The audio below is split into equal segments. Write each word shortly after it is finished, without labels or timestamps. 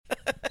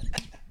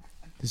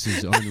This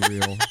is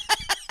unreal.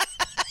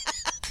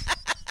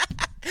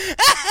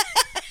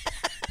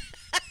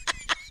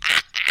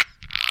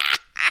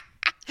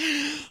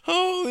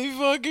 Holy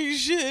fucking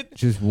shit.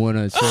 Just want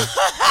to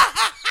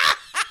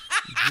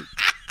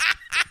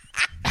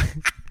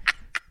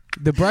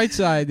the bright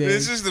side is...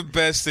 This is the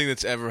best thing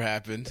that's ever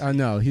happened. I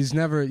know. He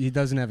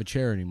doesn't have a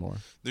chair anymore.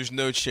 There's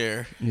no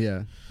chair.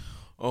 Yeah.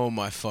 Oh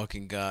my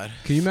fucking God.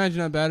 Can you imagine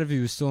how bad if he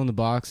was still in the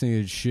box and he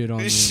had shit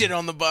on Shit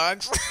on the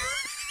box.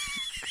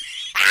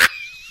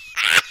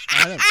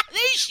 They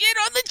shit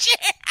on the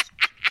chair.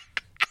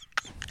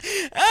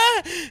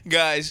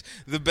 Guys,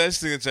 the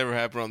best thing that's ever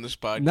happened on this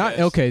podcast.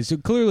 Okay, so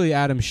clearly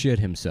Adam shit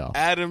himself.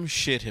 Adam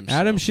shit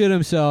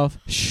himself.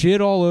 Shit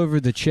all over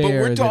the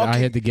chair that I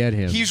had to get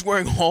him. He's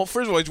wearing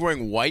first of all, he's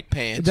wearing white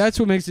pants. That's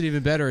what makes it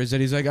even better, is that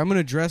he's like, I'm going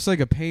to dress like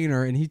a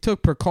painter, and he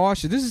took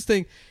precaution. This is the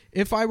thing.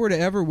 If I were to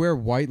ever wear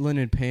white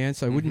linen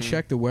pants, I wouldn't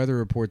check the weather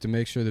report to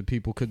make sure that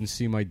people couldn't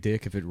see my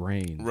dick if it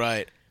rained.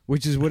 Right.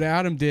 Which is what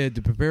Adam did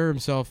to prepare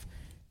himself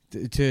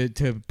to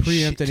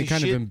preempt any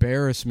kind of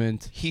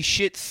embarrassment. He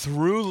shit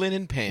through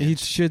linen pants. He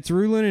shit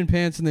through linen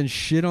pants and then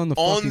shit on the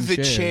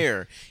fucking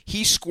chair.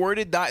 He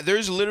squirted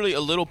there's literally a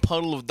little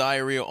puddle of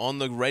diarrhea on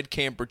the red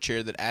camper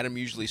chair that Adam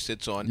usually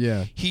sits on.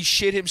 Yeah. He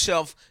shit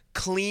himself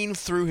clean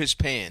through his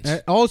pants.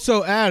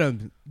 Also,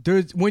 Adam,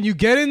 when you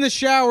get in the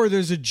shower,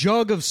 there's a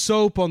jug of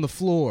soap on the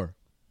floor.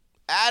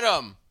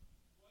 Adam,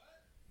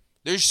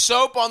 there's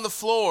soap on the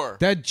floor.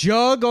 That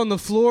jug on the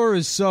floor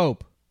is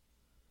soap.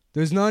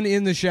 There's none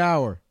in the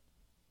shower.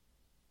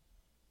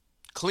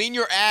 Clean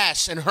your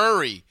ass and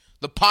hurry.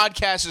 The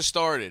podcast has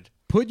started.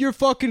 Put your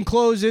fucking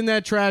clothes in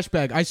that trash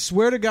bag. I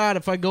swear to God,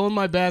 if I go in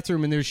my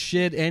bathroom and there's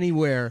shit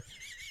anywhere,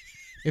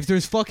 if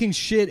there's fucking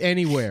shit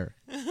anywhere,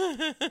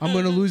 I'm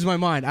going to lose my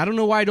mind. I don't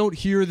know why I don't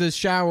hear the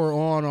shower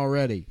on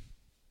already.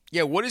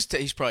 Yeah, what is...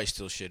 he's probably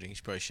still shitting.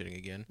 He's probably shitting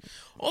again.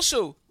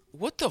 Also,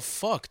 what the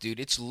fuck, dude?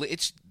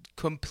 It's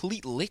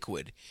complete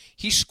liquid.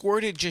 He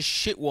squirted just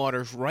shit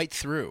water right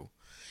through.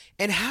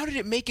 And how did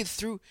it make it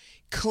through...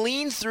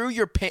 clean through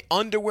your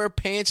underwear,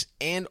 pants,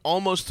 and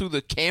almost through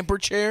the camper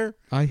chair?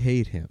 I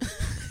hate him.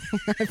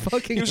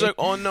 He was like,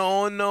 oh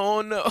no, oh no,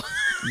 oh no.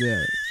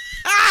 Yeah.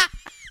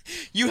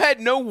 You had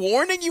no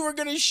warning you were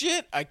going to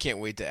shit? I can't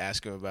wait to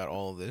ask him about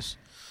all of this.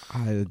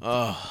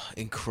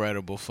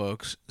 Incredible,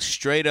 folks.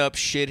 Straight up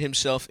shit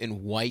himself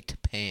in white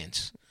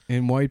pants.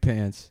 In white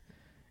pants.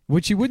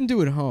 Which he wouldn't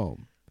do at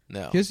home.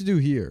 No. He has to do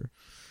here.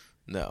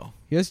 No.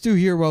 He has to do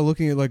here while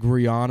looking at like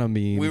Rihanna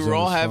memes. We were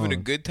all having a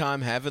good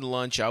time having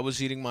lunch. I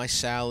was eating my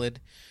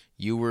salad.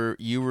 You were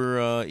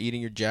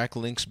eating your Jack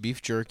Link's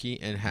beef jerky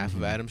and half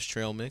of Adam's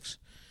trail mix.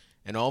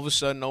 And all of a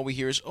sudden, all we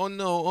hear is, oh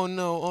no, oh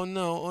no, oh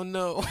no, oh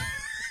no.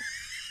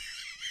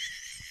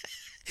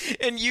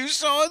 And you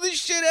saw the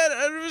shit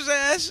out of his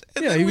ass.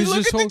 And then we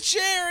look at the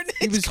chair and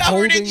it's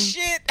covered in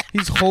shit.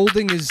 He's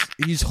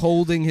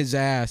holding his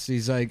ass.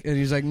 He's like,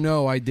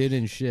 no, I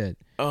didn't shit.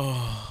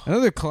 Oh.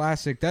 Another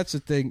classic. That's the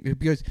thing,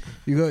 because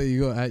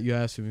you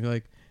ask him, you're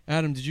like,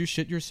 Adam, did you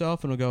shit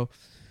yourself? And he'll go,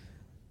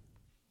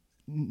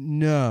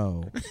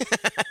 no.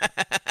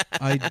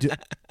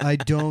 I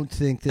don't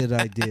think that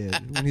I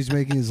did. When he's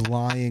making his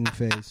lying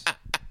face.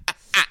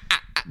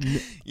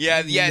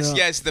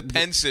 Yes, the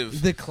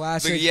pensive. The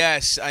classic.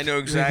 Yes, I know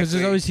exactly.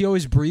 Because he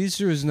always breathes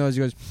through his nose.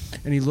 He goes,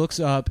 and he looks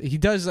up. He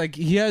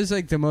has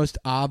the most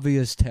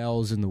obvious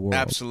tells in the world.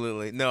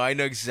 Absolutely. No, I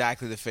know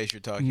exactly the face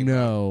you're talking about.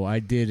 No, I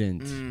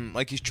didn't.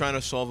 Like he's trying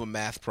to solve a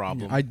math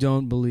problem. I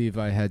don't believe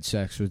I had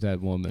sex with that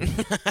woman.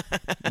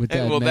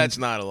 That's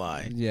not a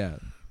lie. Yeah.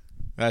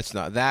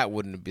 That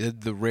wouldn't be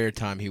the rare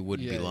time he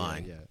wouldn't be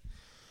lying. Yeah.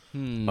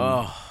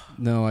 Oh.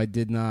 No, I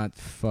did not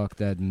fuck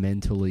that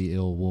mentally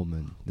ill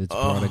woman that's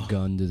brought a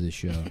gun to the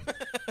show.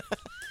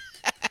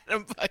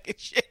 Adam fucking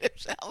shit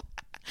himself.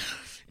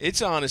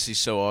 It's honestly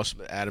so awesome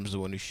that Adam's the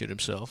one who shit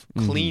himself.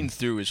 Clean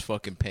through his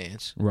fucking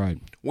pants. Right.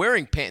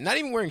 Wearing pants, not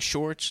even wearing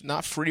shorts,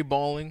 not free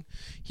balling.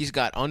 He's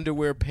got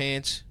underwear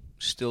pants,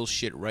 still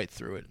shit right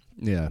through it.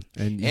 Yeah.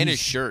 And his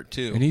shirt,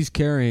 too. And he's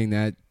carrying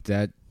that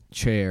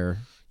chair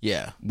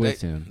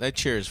with him. That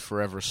chair is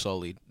forever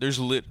sullied. There's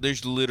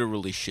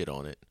literally shit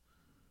on it.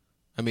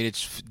 I mean,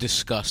 it's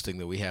disgusting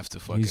that we have to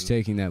fucking... He's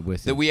taking that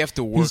with him. That we have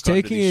to work He's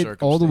taking under these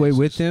it all the way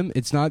with him.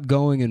 It's not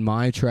going in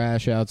my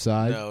trash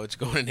outside. No, it's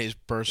going in his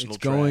personal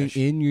trash. It's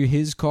going in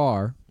his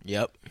car.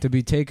 Yep. To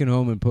be taken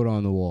home and put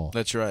on the wall.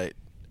 That's right.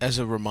 As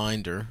a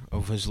reminder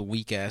of his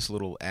weak-ass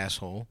little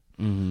asshole.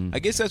 Mm-hmm. I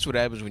guess that's what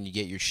happens when you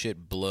get your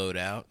shit blowed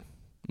out.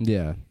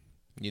 Yeah.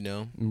 You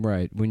know?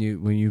 Right. When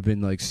you've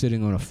been like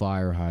sitting on a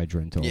fire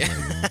hydrant all day.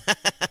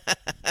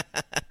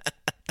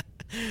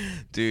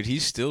 Dude,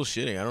 he's still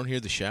shitting. I don't hear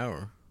the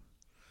shower.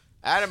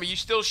 Adam, are you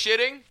still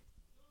shitting?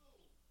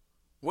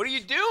 What are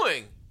you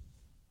doing?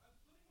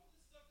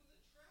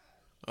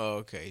 Oh,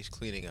 okay. He's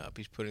cleaning up.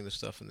 He's putting the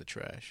stuff in the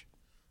trash.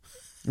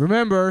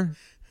 Remember,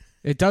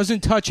 it doesn't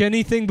touch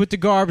anything but the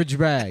garbage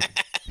bag.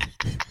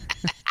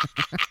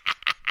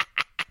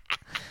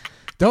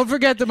 Don't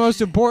forget the most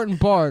important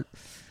part.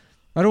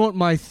 I don't want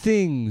my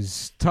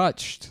things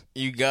touched.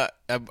 You got?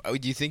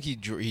 Do you think he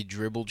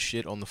dribbled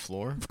shit on the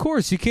floor? Of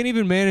course, you can't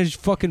even manage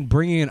fucking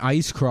bringing an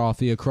iced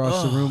coffee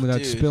across the room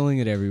without spilling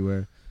it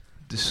everywhere.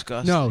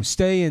 Disgusting. No,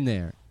 stay in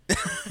there.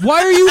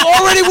 Why are you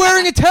already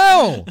wearing a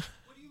towel? What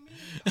do you mean?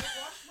 I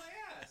washed my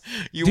ass.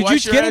 You Did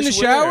wash you your get in the ass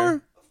shower? where?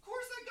 Of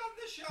course I got in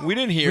the shower. We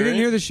didn't hear We it. didn't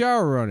hear the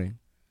shower running.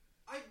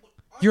 I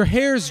Your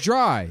hair's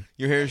dry.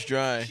 Your hair's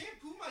dry.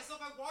 shampoo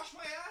myself. I washed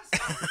my ass.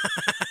 Come on,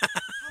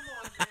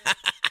 man.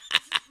 This is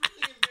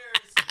really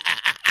embarrassing.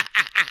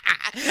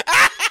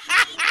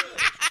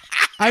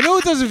 I know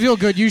it doesn't feel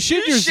good. You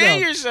shit You yourself. shit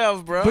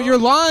yourself, bro. But you're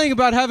lying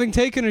about having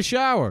taken a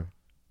shower.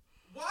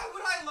 Why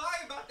would I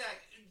lie about that?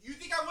 You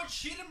think I want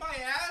shit in my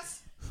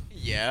ass?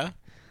 Yeah.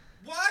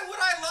 Why would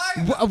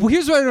I lie? Well,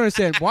 here's what I don't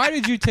understand. Why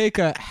did you take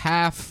a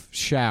half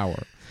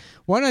shower?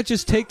 Why not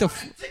just take the... To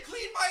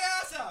clean my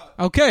ass out.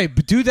 Okay,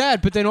 but do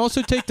that, but then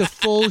also take the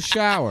full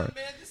shower.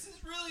 Man, this is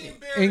really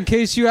embarrassing. In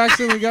case you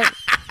accidentally got...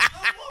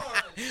 Come on.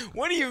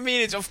 What do you mean?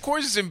 It's of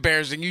course it's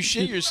embarrassing. You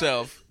shit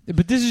yourself.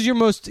 But this is your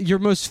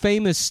most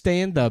famous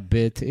stand-up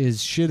bit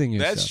is shitting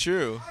yourself. That's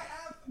true. I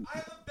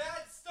have a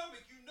bad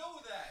stomach. You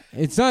know that.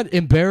 It's not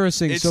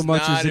embarrassing It's so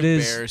much not as it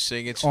is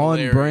embarrassing. It's on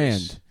hilarious.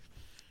 brand.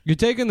 You're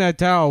taking that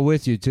towel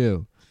with you,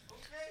 too. Okay,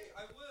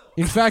 I will.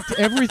 In fact,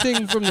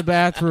 everything from the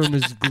bathroom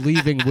is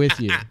leaving with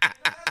you. Can I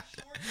have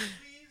shorts,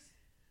 please?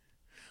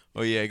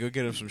 Oh yeah, go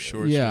get him some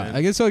shorts. Yeah, man.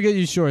 I guess I'll get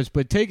you shorts,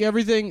 but take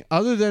everything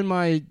other than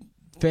my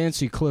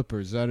fancy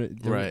clippers.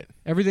 Right.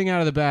 Everything out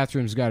of the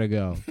bathroom's got to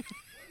go.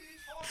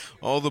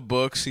 All the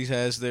books he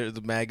has there, the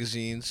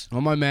magazines,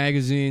 All my the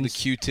magazines,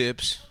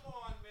 Q-tips. Come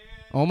on, man.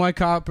 all my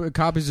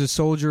copies of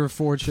Soldier of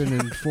Fortune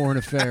and Foreign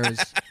Affairs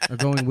are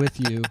going with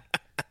you.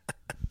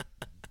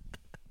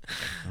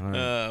 All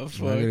right.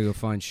 Fuck. Well, I gotta go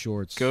find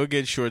shorts. Go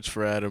get shorts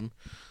for Adam.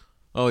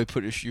 Oh, you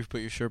put your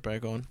shirt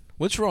back on.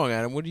 What's wrong,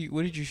 Adam? What did you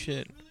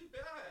shit? Really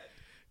bad.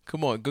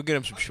 Come on, go get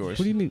him some shorts.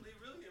 What do you mean?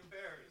 Really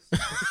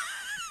embarrassed.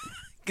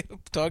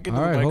 Talk into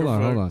All right, the hold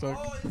on, microphone. hold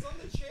on. Oh, it's on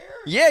the chair?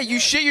 Yeah, you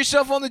shit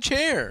yourself on the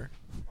chair.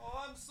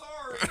 Oh, I'm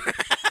sorry.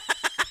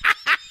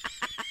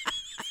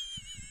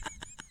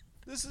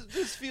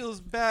 This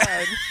feels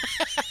bad.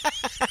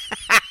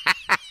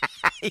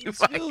 This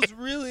feels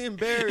really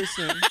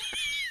embarrassing.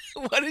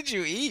 What did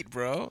you eat,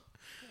 bro?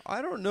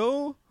 I don't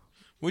know.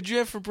 What'd you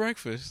have for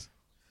breakfast?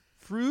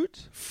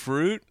 Fruit?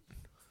 Fruit?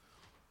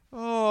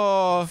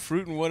 Oh,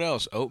 Fruit and what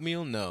else?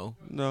 Oatmeal? No.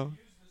 no.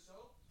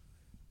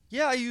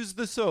 Yeah, I used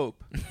the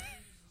soap.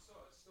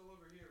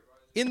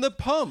 In the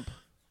pump.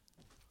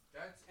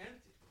 That's empty.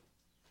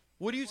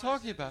 What are you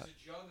talking about? a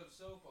jug of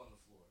soap on the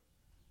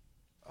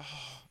floor.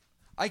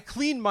 I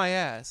cleaned my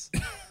ass.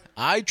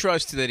 I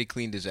trust that he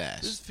cleaned his This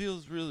ass.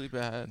 feels really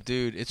bad.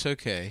 Dude, it's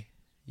okay.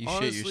 You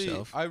Honestly, shit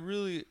yourself.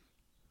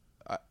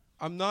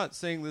 I'm not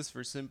saying this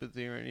for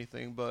sympathy or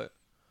anything, but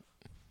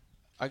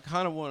I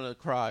kind of want to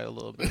cry a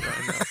little bit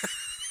right now.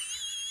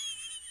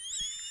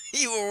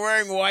 You were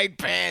wearing white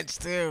pants,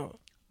 too.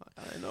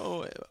 I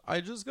know.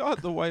 I just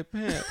got the white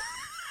pants.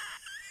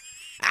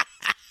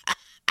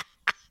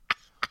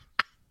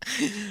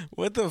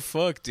 What the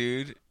fuck,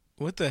 dude?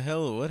 What the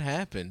hell? What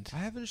happened? I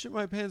haven't shit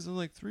my pants in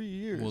like 3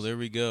 years. Well, there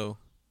we go.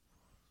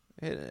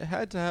 It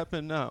had to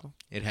happen now.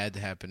 It had to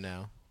happen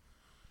now.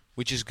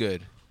 Which is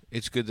good.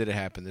 It's good that it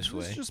happened this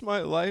way. It's just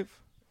my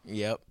life.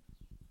 Yep.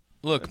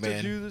 I Look, have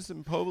man. to do this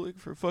in public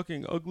for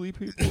fucking ugly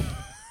people.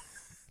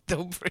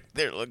 Don't bring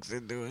their looks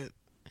into it.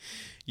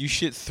 You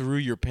shit through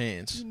your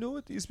pants. You know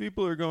what these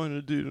people are going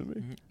to do to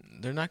me?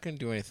 They're not going to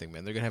do anything,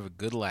 man. They're going to have a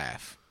good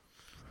laugh.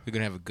 They're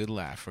going to have a good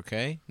laugh,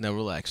 okay? Now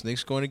relax.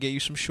 Nick's going to get you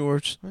some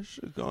shorts. I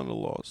should have gone to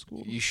law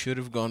school. You should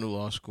have gone to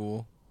law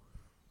school.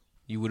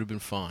 You would have been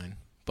fine.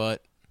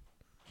 But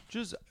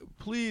Just,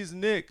 please,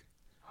 Nick.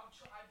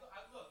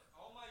 Look,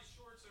 all my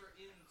shorts are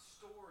in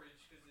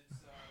storage because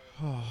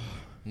it's.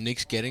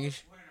 Nick's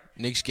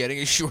getting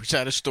his shorts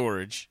out of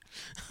storage.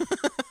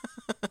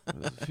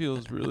 It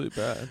feels really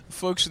bad.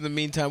 Folks, in the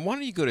meantime, why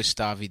don't you go to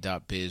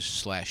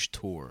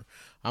stavi.biz/tour?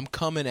 I'm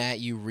coming at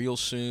you real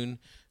soon.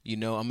 You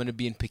know, I'm going to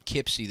be in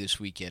Poughkeepsie this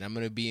weekend. I'm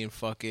going to be in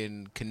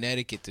fucking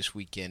Connecticut this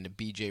weekend at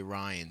BJ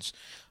Ryan's.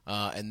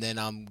 And then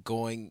I'm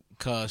going,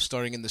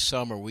 starting in the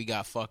summer, we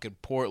got fucking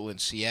Portland,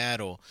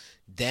 Seattle,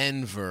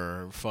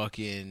 Denver,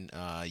 fucking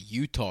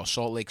Utah,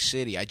 Salt Lake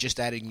City. I just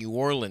added New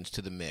Orleans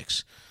to the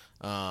mix.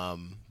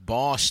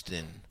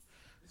 Boston,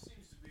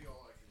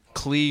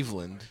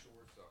 Cleveland.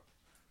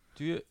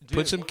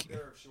 Put some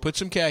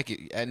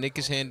khaki. Nick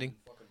is handing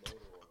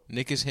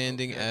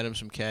Adam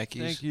some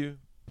khakis. Thank you.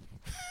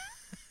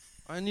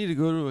 I need to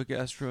go to a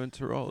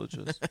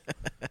gastroenterologist.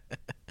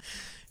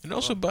 And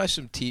also buy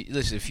some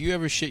Listen, if you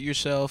ever shit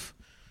yourself,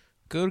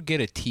 go get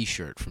a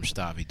T-shirt from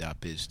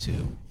Stavi.biz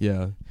too.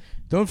 Yeah.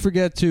 Don't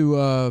forget to.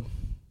 God,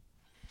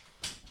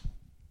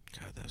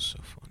 that's so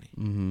funny.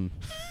 Mm-hmm.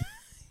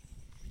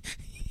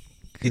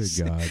 Good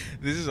God.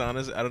 This is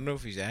honest. I don't know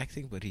if he's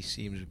acting, but he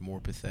seems more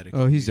pathetic.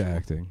 Oh, he's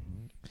acting.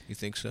 You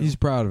think so? He's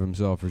proud of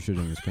himself for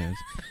shitting his pants.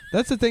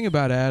 That's the thing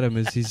about Adam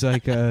is he's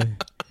like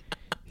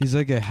He's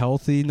like a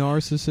healthy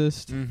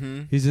narcissist.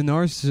 Mm-hmm. He's a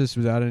narcissist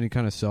without any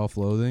kind of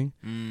self-loathing.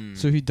 Mm.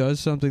 So he does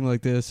something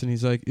like this, and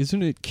he's like,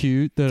 "Isn't it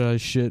cute that I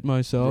shit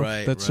myself?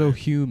 Right, That's so right.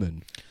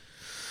 human."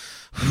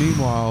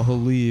 Meanwhile, he'll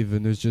leave,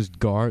 and there's just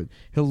guard.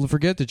 He'll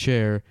forget the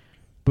chair,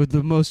 but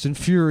the most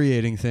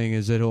infuriating thing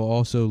is that he'll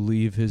also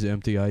leave his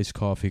empty iced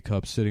coffee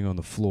cup sitting on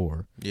the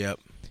floor. Yep.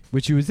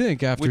 Which you would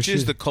think after. Which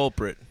is the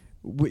culprit.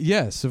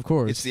 Yes, of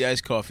course. It's the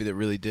iced coffee that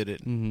really did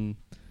it. Mm-hmm.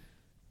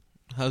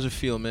 How's it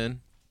feel,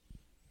 man?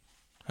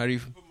 How do you?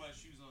 Put my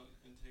shoes on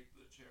and take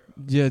the chair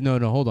out. Yeah, no,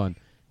 hold on.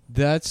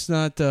 That's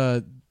not.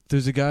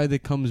 There's a guy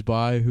that comes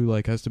by who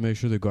like has to make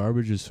sure the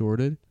garbage is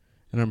sorted,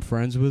 and I'm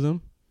friends with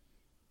him.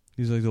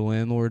 He's like the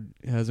landlord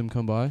has him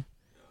come by,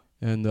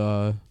 and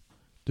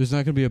there's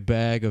not gonna be a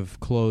bag of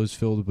clothes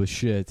filled with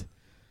shit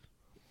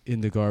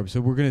in the garbage.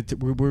 So what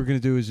we're gonna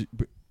do is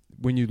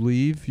when you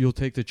leave, you'll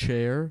take the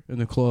chair and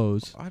the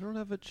clothes. I don't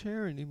have a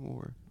chair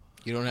anymore.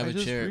 You don't have I a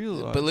just chair.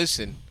 realized. But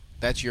listen,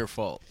 that's your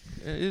fault.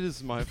 It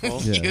is my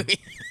fault. Yeah.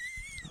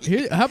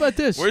 Here, how about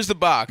this? Where's the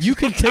box? You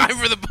can take- time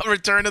for the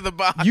return of the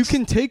box. You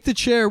can take the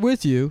chair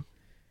with you,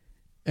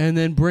 and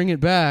then bring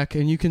it back,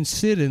 and you can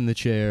sit in the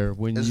chair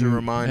when As a you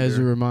reminder. As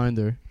a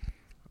reminder.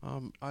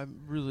 I'm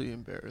really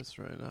embarrassed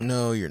right now.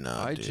 No, you're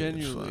not. I dude.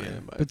 genuinely It's fine.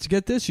 am. But to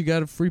get this, you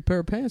got a free pair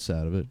of pants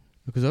out of it,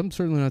 because I'm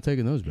certainly not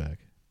taking those back.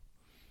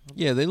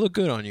 Yeah, they look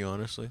good on you,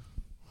 honestly.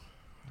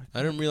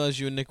 I didn't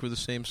realize you and Nick were the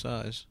same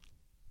size.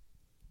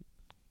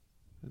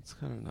 It's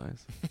kind of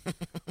nice.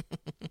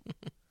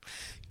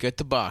 Get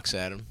the box,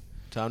 Adam.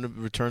 Time to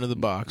return to the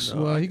box.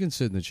 No, Well, I- he can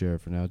sit in the chair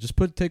for now. Just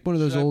take one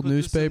of those Should I old put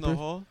this in the newspapers.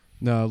 hall?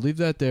 No, leave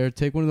that there.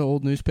 Take one of the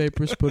old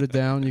newspapers, put it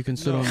down. You can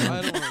sit No, on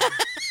I that. don't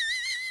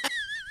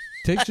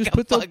want Just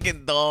put the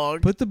fucking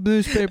dog. put the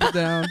newspaper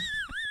down.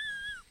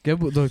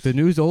 Look,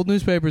 the old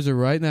newspapers are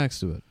right next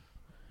to it.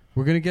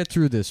 We're gonna get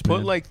through this, man.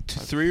 Put like I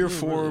 3 or feel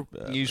 4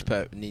 really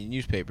bad.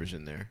 newspapers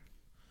in there.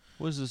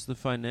 What is this, the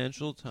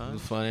Financial The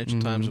Times? Financial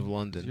Mhm. Times of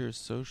London. You're a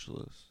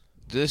socialist.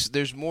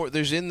 There's more.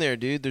 There's in there,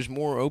 dude. There's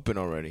more open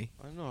already.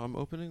 I know, I'm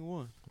opening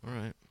one. All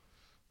right.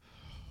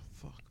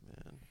 Fuck,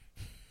 man.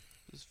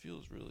 This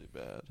feels really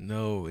bad.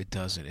 No, it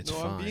doesn't. It's no,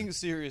 fine. I'm being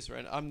serious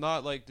right now. I'm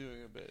not, like,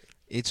 doing a bit.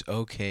 It's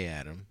okay,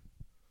 Adam.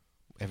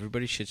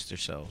 Everybody shits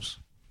themselves.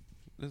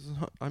 This is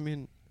not, I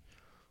mean,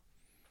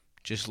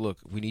 Just look.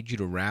 We need you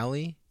to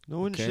rally. no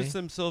one Okay. shits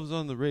themselves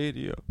on the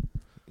radio.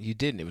 You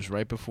didn't. It was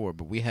right before,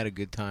 but we had a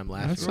good time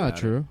laughing. That's about not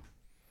it. true.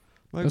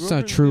 My That's not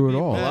girlfriend's true gonna at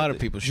be all. A mad lot of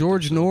that- people. shit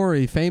George themselves.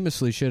 Norrie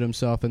famously shit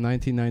himself in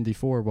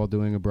 1994 while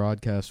doing a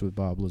broadcast with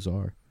Bob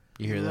Lazar.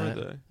 You hear Who that?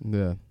 Are they?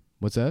 Yeah.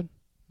 What's that?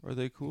 Are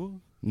they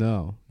cool?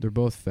 No, they're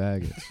both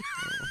faggots.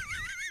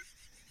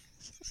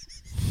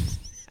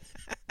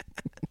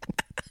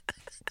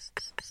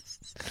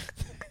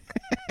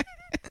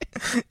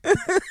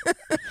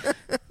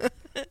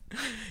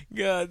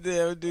 God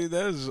damn, dude,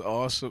 that was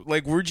awesome.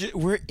 Like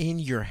we're in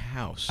your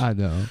house. I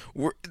know.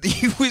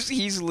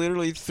 He's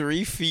literally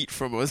 3 feet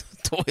from a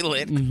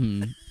toilet.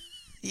 Hmm.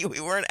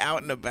 We weren't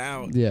out and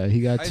about. Yeah, he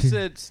got. I two.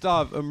 said,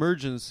 stop,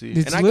 emergency.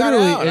 It's And I got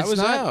literally. out. I It's was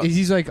not. out.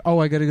 He's like, oh,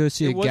 I got to go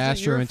see It a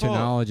wasn't your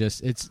fault.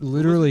 gastroenterologist. It's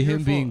literally your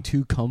him being fault.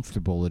 too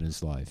comfortable in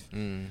his life.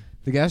 Mm.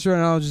 The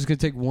gastroenterologist is going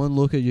to take one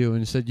look at you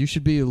and said you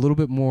should be a little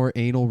bit more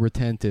anal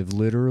retentive,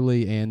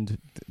 literally and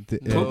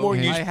Put more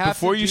and, news I have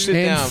before to you do- sit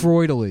and down.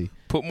 Freudally.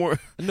 Put more.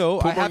 No,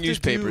 Put I more have to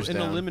newspapers do an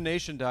down.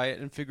 elimination diet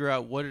and figure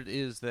out what it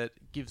is that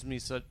gives me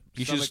such.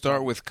 You should stomach start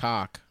trouble. with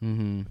cock.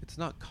 Mm-hmm. It's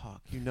not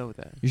cock. You know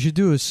that. You should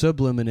do a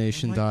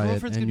sublimination My diet,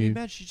 girlfriend's and gonna you. be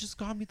mad. She just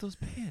got me those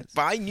pants.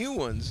 Buy new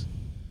ones.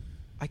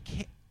 I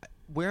can't.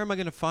 Where am I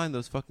gonna find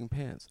those fucking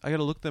pants? I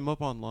gotta look them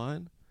up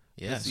online.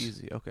 Yes. That's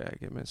easy. Okay, I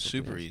get myself.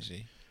 Super the answer.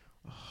 easy.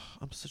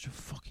 I'm such a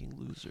fucking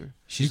loser. You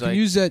She's can like,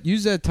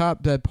 use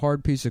that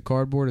hard piece of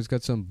cardboard. It's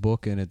got some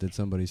book in it that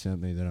somebody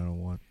sent me that I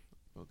don't want.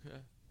 Okay.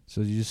 So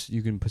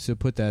you can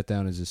put that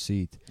down as a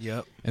seat,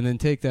 yep. and then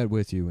take that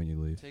with you when you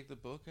leave. Take the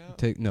book out.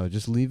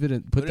 Just leave it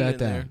and Put put it that in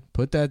down. there.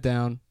 Put that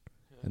down,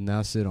 and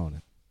now sit on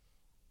it.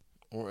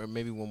 Or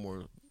maybe one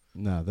more.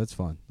 No, that's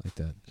fine like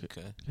that.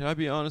 Okay. Can I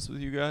be honest with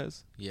you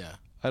guys? Yeah.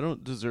 I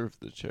don't deserve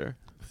the chair.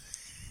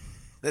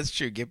 That's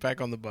true. Get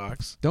back on the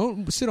box.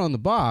 Don't sit on the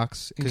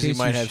box in Because case you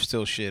might sh- have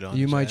still shit on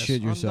you his might ass.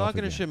 shit I'm yourself. not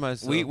gonna again. shit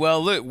myself. Look,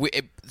 What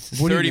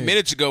do you 30 mean?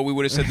 minutes ago we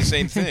would have said the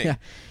same thing. Yeah.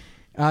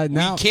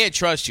 Now we can't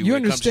trust you, you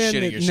when it comes to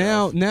understand shitting that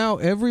yourself. now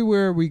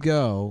everywhere we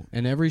go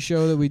and every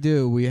show that we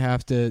do, we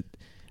have to,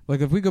 like,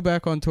 if we go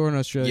back on tour in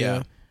Australia,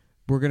 Yeah.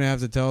 we're gonna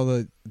have to tell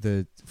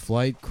the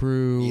flight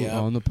crew Yeah.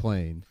 on the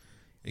plane.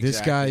 This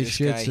Exactly. guy This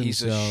shits guy, he's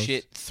himself. a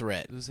shit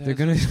threat. This They're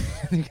gonna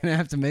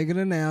have to make an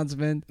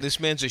announcement. This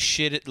man's a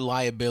shit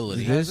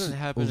liability. This- This hasn't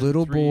happened in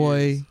little 3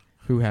 boy years.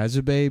 who has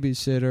a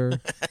babysitter,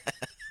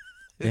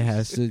 it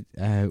has to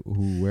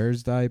who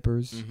wears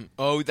diapers. Mhm.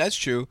 Oh, that's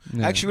true.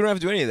 No. Actually, we don't have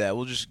to do any of that.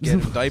 We'll just get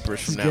him diapers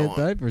from Just now get on.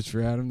 diapers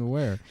for Adam to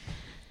wear.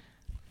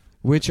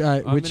 Which I'm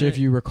if gonna-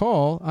 you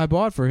recall, I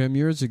bought for him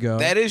years ago.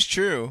 That is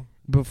true.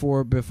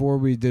 before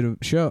we did a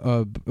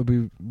show.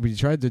 We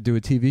tried to do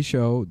a TV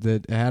show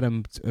that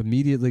Adam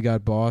immediately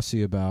got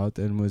bossy about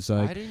and was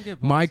I like, didn't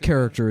get bossy "My about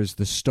character is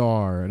the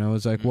star," and I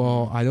was like,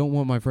 "Well, I don't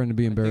want my friend to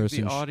be it. I embarrassed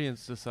think and the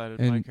audience decided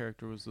and- my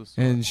character was the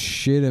star. and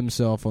shit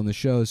himself on the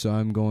show, so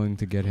I'm going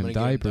to get I'm him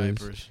gonna get him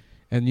diapers."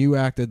 And you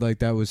acted like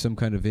that was some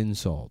kind of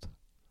insult.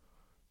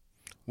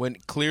 When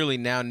clearly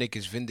now Nick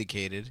is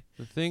vindicated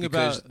The thing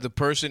because about the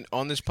person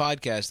on this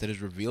podcast that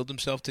has revealed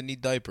himself to need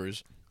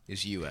diapers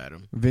is you,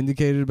 Adam.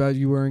 Vindicated about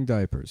you wearing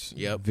diapers.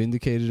 Yep.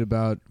 Vindicated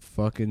about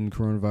fucking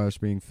coronavirus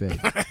being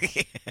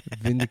fake.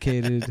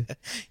 Vindicated.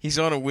 He's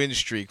on a win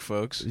streak,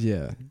 folks.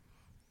 Yeah.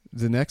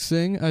 The next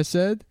thing I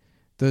said,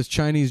 those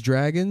Chinese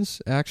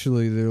dragons,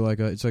 actually, they're like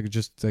it's like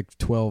just like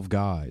 12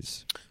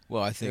 guys.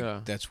 Well, I think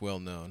Yeah. that's well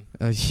known.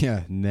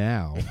 Yeah,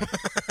 now.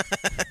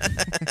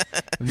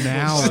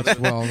 Now it's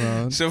well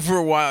known. So for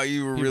a while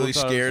you were People really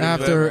thought it was scared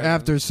of After that.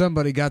 after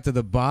somebody got to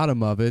the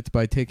bottom of it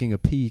by taking a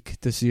peek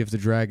to see if the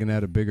dragon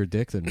had a bigger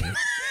dick than me.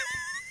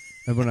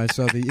 And when I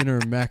saw the inner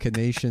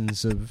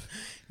machinations of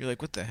You're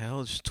like, what the hell?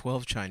 It's just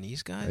 12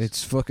 Chinese guys?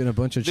 it's fucking a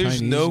bunch of There's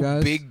Chinese no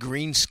guys. big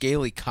green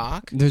scaly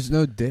cock? There's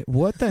no dick.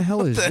 What the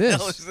hell is What the this?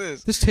 hell is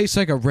this? This tastes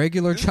like a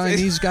regular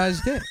Chinese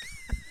guy's dick.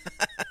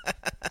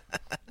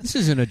 This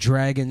isn't a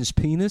dragon's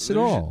penis at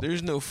all.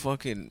 There's no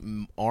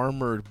fucking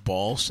armored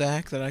ball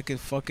sack that I could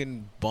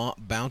fucking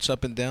bounce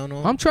up and down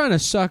on. I'm trying to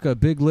suck a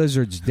big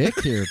lizard's dick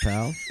here,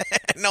 pal.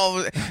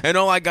 and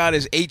all I got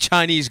is 8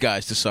 Chinese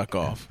guys to suck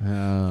off.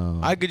 Oh.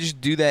 I could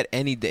just do that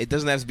any day. It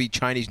doesn't have to be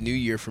Chinese New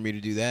Year for me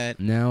to do that.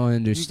 Now I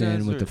understand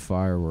guys what are- the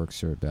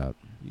fireworks are about.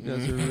 you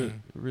guys are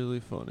really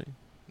funny.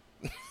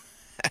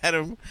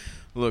 Adam,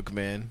 look,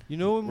 man. You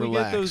know when we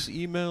Relax. get those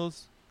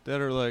emails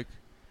that are like,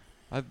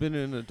 I've been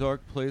in a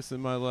dark place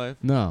in my life.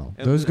 No,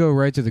 And those go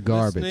right to the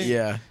garbage. listening-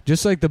 Yeah.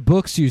 Just like the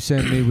books you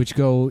sent me, which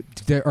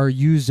are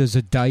used as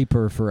a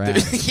diaper for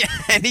Adam. Yeah,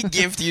 any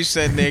gift you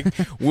send Nick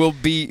will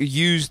be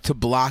used to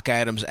block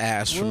Adam's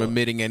ass from Well-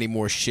 emitting any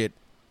more shit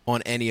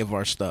on any of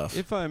our stuff.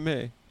 If I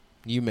may,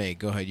 You may.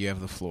 Go ahead. You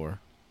have the floor.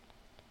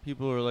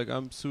 people are like,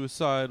 I'm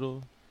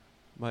suicidal.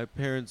 My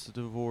parents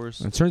divorced.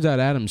 It turns out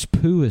Adam's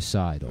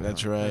poo-icidal.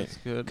 That's right. That's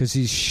good. Because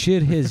he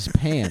shit his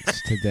pants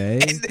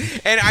today.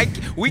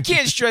 And we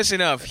can't stress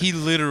enough, he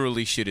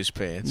literally shit his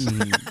pants.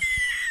 Mhm.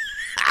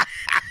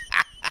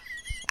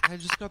 I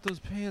just got those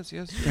pants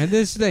yesterday. And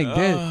this thing,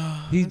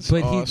 That's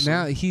awesome.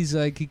 now he's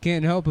like he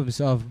can't help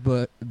himself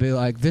but be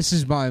like, this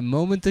is my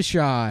moment to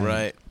shine.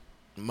 Right.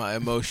 My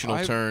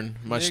emotional turn.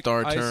 My Nick,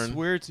 star I turn.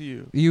 swear to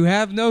you. You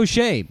have no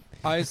shame.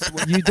 I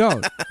swear. You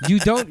don't. You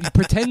don't.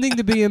 Pretending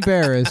to be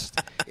embarrassed.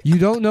 You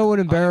don't know what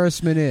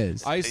embarrassment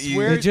is. I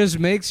swear. It just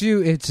makes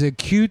you. It's a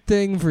cute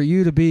thing for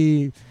you to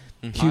be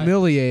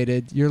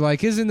humiliated. You're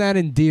like, isn't that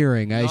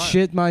endearing? I Not-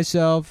 shit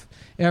myself.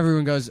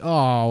 Everyone goes,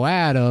 oh,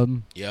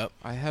 Adam. Yep.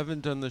 I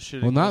haven't done the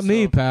shitting Well, not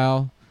me, myself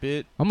pal.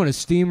 bit. I'm gonna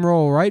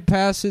steamroll right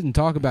past it and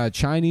talk about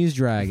Chinese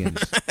dragons.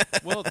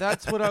 Well,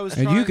 that's what I was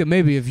And trying. you can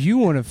maybe, if you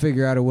want to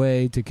figure out a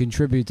way to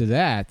contribute to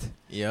that.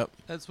 Yep.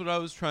 That's what I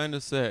was trying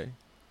to say.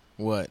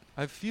 What?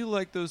 I feel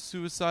like those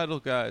suicidal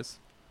guys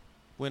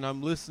when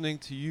I'm listening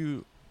to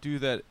you do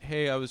that.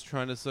 Hey, I was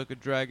trying to suck a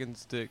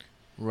dragon's dick.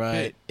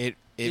 Right. It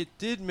It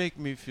did make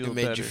me feel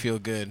made better. you feel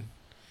good.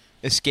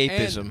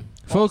 Escapism. And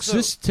Folks,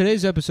 also-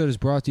 today's episode is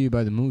brought to you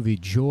by the movie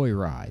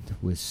Joyride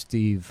with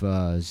Steve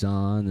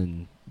Zahn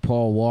and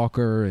Paul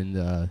Walker and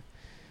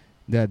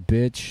that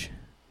bitch.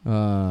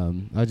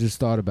 I just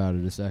thought about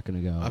it a second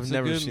ago. I've It's a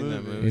never good seen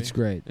that movie. movie. It's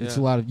great. It's a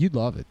Yeah. lot of. You'd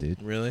love it,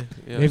 dude. Really?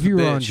 Yeah. If you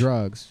the were on bitch?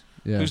 drugs.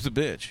 Yeah. Who's the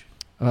bitch?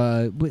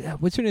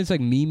 What's her name? It's like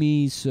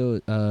Mimi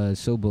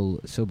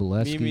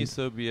Soboleski. Mimi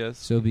Sobieski.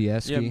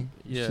 Sobieski.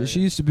 Yeah, So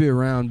she used to be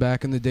around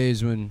back in the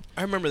days when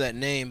I remember that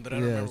name, but I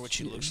don't Yeah, remember what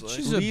she looks like.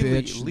 she's a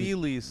Lily- bitch.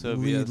 Lily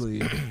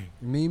Sobieski.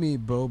 Mimi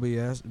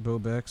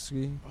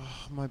Bobeski. Oh,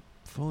 my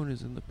phone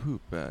is in the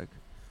poop bag.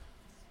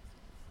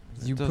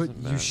 It You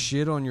doesn't matter.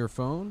 shit on your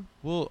phone?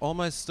 Well, all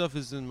my stuff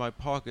is in my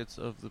pockets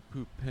of the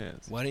poop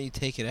pants. Why don't you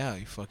take it out,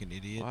 you fucking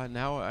idiot?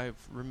 Now I've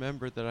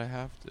remembered that I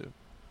have to.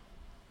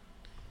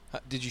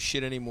 Did you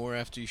shit any more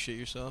after you shit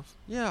yourself?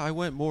 Yeah, I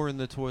went more in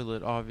the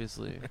toilet,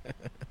 obviously.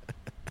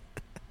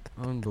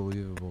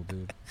 Unbelievable,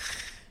 dude.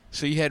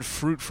 So you had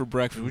fruit for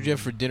breakfast. What did you have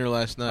for dinner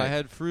last night? I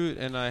had fruit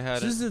and I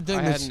had This is the thing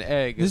I had that's- an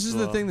egg. This as is the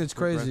well thing that's for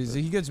crazy. Is breakfast.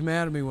 he gets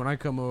mad at me when I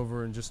come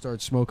over and just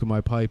start smoking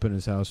my pipe in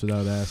his house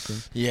without asking.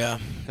 Yeah.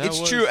 That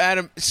It's was- true,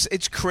 Adam.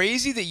 It's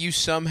crazy that you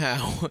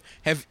somehow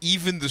have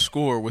evened the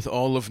score with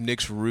all of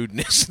Nick's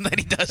rudeness that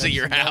he does at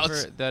your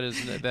house.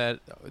 That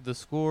the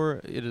score.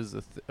 It is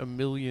a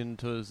million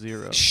to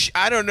 0.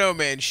 I don't know,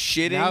 man.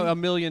 Shitting. Now a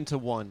million to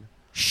 1.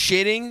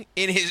 Shitting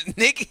in his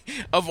Nick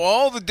of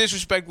all the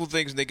disrespectful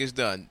things Nick has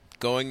done,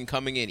 going and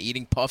coming in,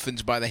 eating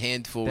puffins by the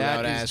handful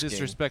without That is asking,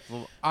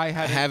 disrespectful. I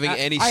had Having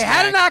any I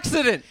had an snack-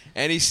 accident.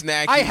 any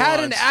snack. I he had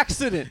an wants,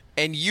 accident.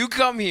 and you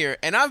come here,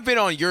 and I've been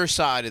on your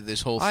side of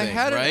this whole thing. I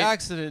had right? an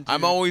accident. I'm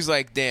dude. always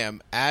like, damn,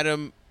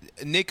 Adam.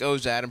 Nick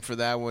owes Adam for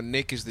that one.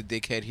 Nick is the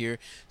dickhead here.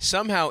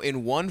 Somehow,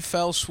 in one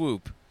fell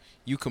swoop,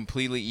 You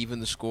completely even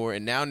the score,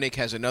 and now Nick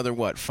has another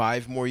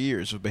 5 more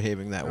years of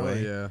behaving that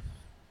way. yeah.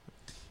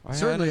 I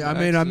Certainly, had I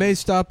mean, I may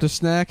stop the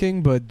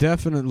snacking, but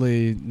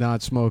definitely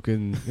not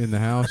smoking in the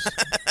house.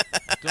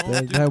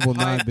 Don't do that will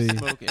pipe not be.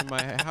 smoke in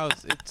my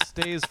house. It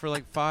stays for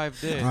like 5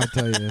 days. I'll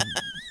tell you.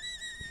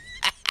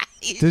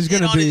 He There's shit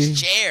gonna on be-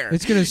 his chair.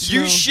 It's gonna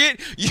smell.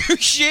 You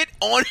shit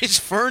on his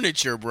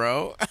furniture,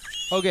 bro.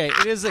 Okay,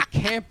 it is a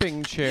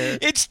camping chair.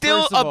 It's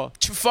still First of a all,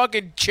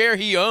 fucking chair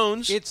he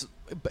owns.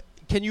 but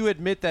can you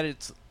admit that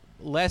it's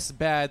less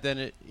bad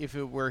than if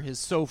it were his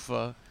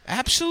sofa?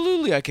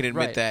 Absolutely, I can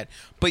admit Right. that.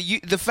 But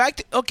the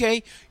fact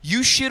that,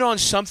 you shit on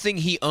something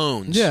he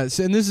owns. Yes,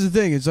 and this is the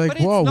thing. It's like, But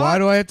it's whoa, why not-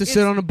 do I have to sit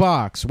it's- on a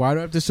box? Why do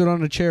I have to sit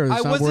on a chair that's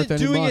I not worth wasn't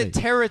any doing money? it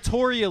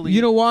territorially.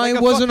 You know why like it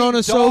a wasn't on fucking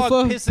a sofa?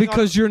 dog pissing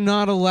Because you're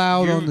not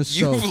allowed on the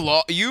You've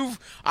sofa.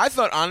 I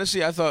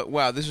thought,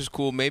 wow, this is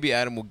cool. Maybe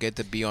Adam will get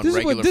to be on This is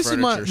regular what this is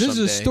furniture this is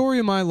a someday. story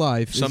of my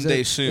life.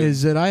 Someday is that, soon.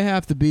 is that I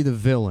have to be the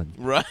villain.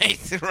 Right,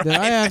 right.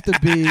 That I have to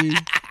be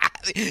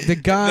the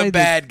guy, the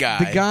bad guy,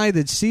 the guy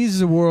that sees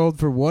the world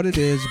for what it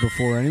is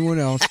before anyone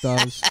else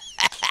does.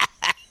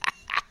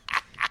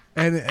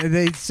 And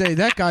they say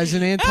that guy's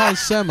an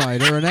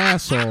anti-Semite or an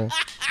asshole.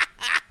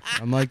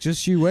 I'm like,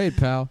 just you wait,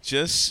 pal.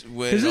 Just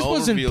when Because this it all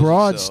wasn't reveals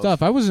broad itself.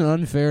 stuff. I wasn't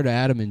unfair to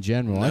Adam in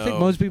general. I think No.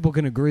 most people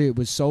can agree it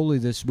was solely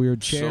this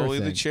weird chair Solely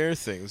thing. the chair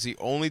thing. It's the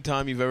only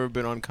time you've ever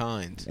been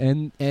unkind.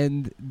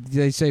 And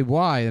they say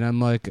why, and I'm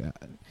like,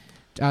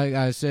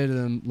 I say to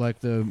them like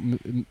the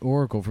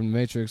Oracle from the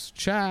Matrix,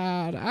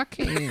 child, I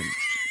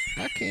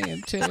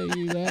can't tell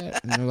you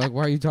that. And they're like,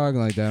 why are you talking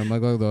like that? I'm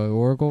like, oh, the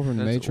Oracle from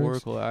the That's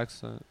Matrix. Oracle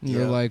accent. And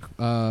they're like,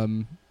 are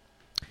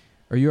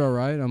you all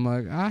right? I'm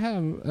like, I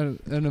have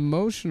an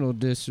emotional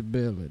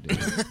disability.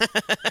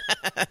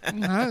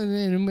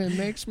 It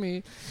makes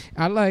me.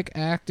 I like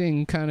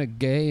acting kind of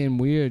gay and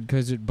weird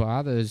because it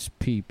bothers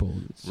people.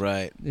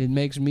 Right. It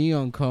makes me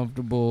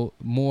uncomfortable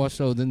more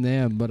so than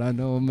them, but I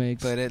know it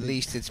makes. But at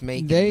least it's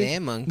making They-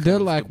 them uncomfortable. They're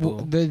like,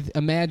 they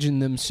imagine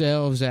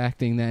themselves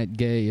acting that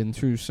gay, and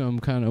through some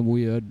kind of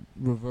weird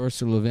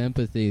reversal of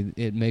empathy,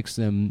 it makes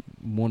them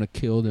want to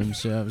kill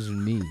themselves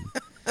and me.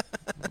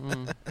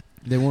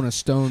 They want to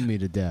stone me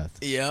to death.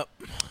 Yep.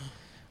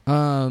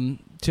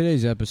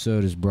 Today's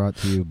episode is brought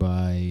to you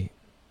by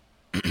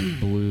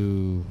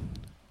Blue.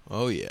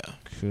 Oh, yeah.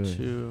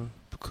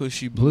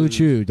 Cushy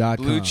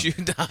BlueChew.com.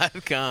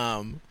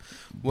 BlueChew.com.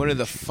 One of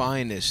the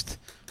finest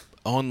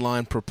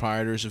online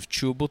proprietors of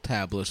chewable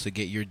tablets to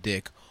get your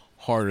dick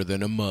harder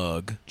than a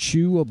mug.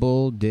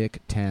 Chewable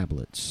dick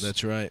tablets.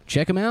 That's right.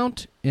 Check them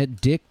out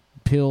at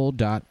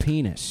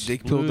dickpill.penis.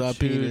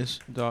 Dickpill.penis.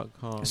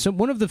 BlueChew.com. So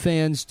one of the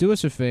fans, do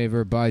us a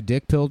favor, buy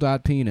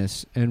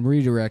dickpill.penis and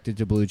redirect it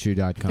to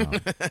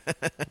BlueChew.com.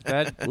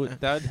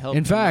 That'd help.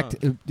 In them fact,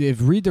 out. if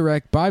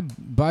redirect, buy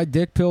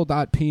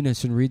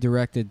dickpill.penis and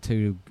redirect it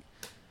to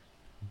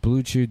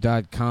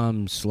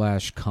BlueChew.com/cumtown.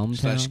 Slash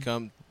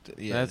cum.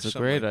 Yeah, That's a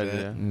something great like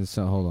that. idea.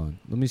 So hold on,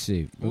 let me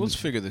see. Well, let's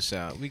figure this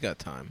out. We got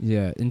time.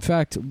 Yeah, in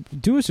fact,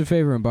 do us a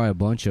favor and buy a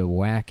bunch of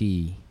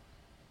wacky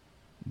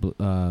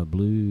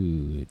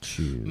Blue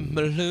Chew.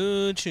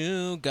 Blue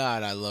Chew.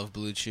 God, I love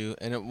Blue Chew.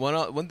 And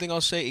one thing I'll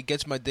say, it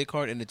gets my dick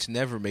hard, and it's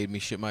never made me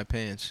shit my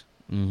pants.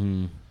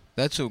 Mm-hmm.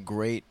 That's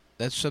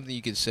something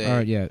you could say. All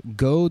right, yeah.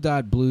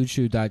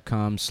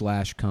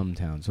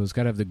 Go.bluechew.com/cumtown. So it's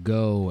got to have the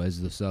go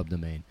as the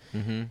subdomain.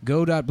 Mm-hmm.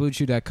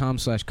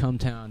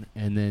 Go.bluechew.com/cumtown,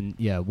 and then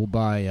we'll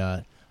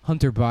buy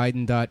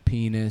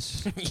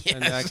HunterBiden.penis. Yes.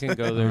 And that can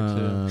go there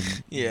too.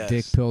 Yes.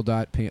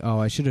 Dickpill.penis. Oh,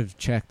 I should have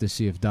checked to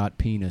see if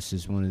 .penis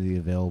is one of the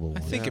available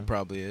I ones. think Yeah. it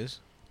probably is.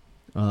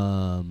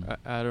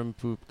 Adam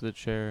pooped the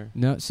chair.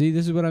 No, see,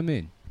 this is what I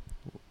mean.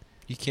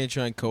 You can't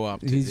try and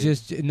co-opt it. He's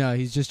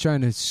just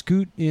trying to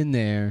scoot in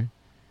there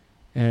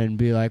and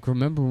be like,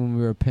 remember when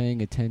we were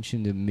paying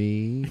attention to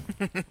me?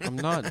 I'm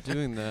not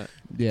doing that.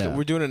 Yeah.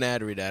 We're doing an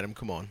ad read, Adam.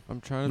 Come on. I'm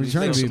trying to We're be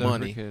trying to be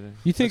money. self-deprecating.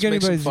 You think Let's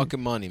make some anybody's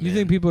fucking money, man. You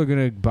think people are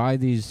gonna buy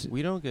these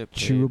We don't get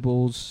paid.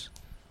 chewables?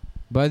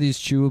 Buy these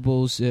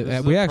chewables? This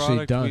is We a actually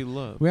product don't. We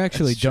love. We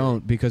actually That's true.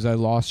 don't because I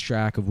lost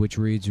track of which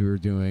reads we were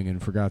doing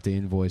and forgot to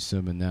invoice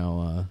them, and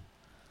now.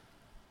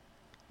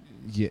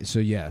 So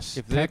yes,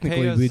 If they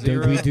technically pay us we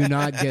zero- do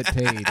not get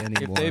paid If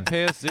anymore. they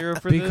pay us zero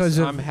for because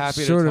this, of I'm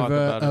happy sort to talk of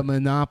about a it.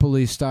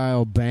 monopoly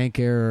style bank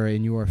error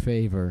in your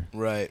favor.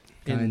 Right.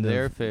 In kind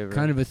their of- favor.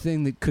 Kind of a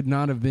thing that could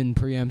not have been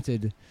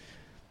preempted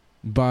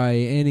by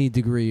any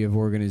degree of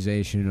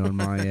organization on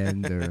my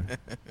end. Or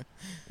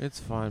It's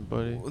fine,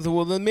 buddy.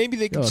 Well, then maybe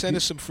they can Yo, if send you-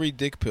 us some free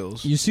dick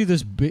pills. you see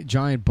this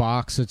giant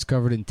box that's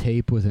covered in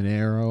tape with an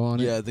arrow on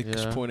it? Yeah,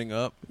 it's Yeah. pointing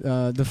up.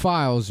 The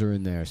files are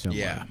in there somewhere.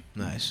 Yeah,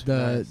 nice.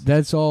 Nice.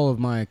 That's all of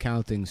my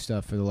accounting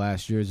stuff for the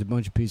last year. Is a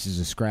bunch of pieces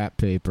of scrap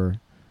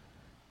paper,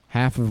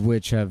 half of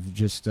which have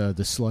just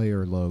the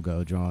Slayer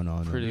logo drawn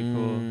on them. Pretty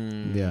cool.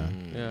 Yeah.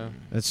 Yeah.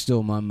 That's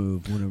still my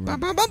move whenever. My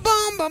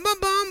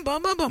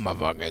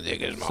fucking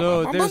dick is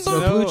So there's no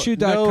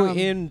BlueChew.com.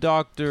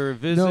 in-doctor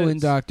visits. No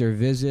in-doctor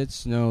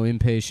visits, no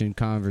inpatient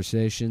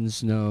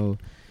conversations, no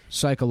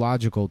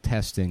psychological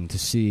testing to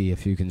see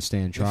if you can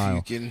stand trial.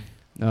 If you can.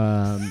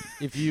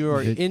 If you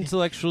are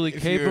intellectually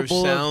if you're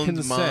capable of sound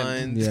consent.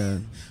 mind, Yeah.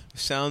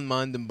 sound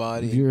mind and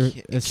body, If you're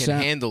and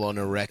can handle an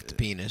erect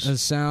penis. The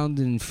sound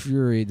and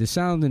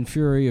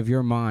fury of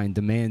your mind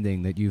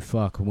demanding that you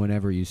fuck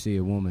whenever you see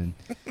a woman.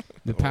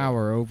 The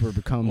power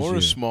overcomes or you.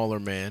 a smaller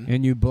man.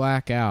 And you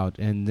black out,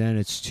 and then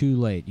it's too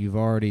late. You've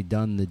already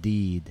done the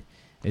deed.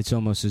 It's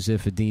almost as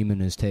if a demon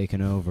has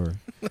taken over.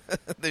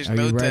 There's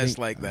no test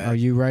like that. Are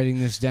you writing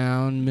this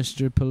down,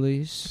 Mr.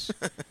 Police?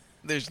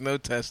 There's no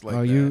test like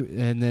Are that. you?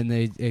 And then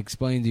they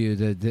explain to you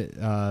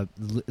that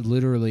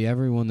literally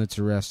everyone that's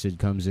arrested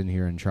comes in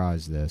here and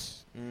tries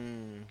this.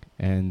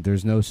 And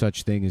there's no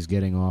such thing as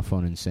getting off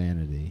on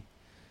insanity.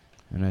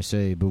 And I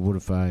say, but what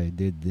if I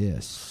did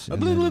this?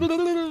 And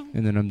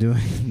then I'm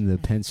doing the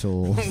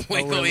pencil,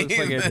 Wiggly.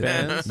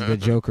 the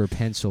Joker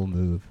pencil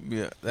move.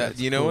 Yeah,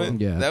 you know what?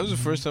 Yeah. That was the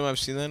first time I've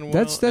seen that in a while.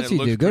 That's and it you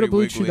do. looked Go to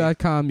pretty wiggly.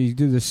 BlueChew.com. You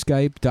do the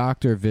Skype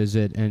doctor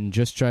visit and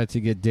just try to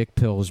get dick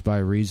pills by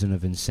reason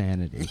of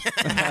insanity.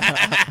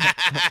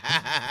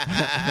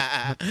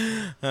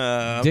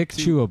 Dick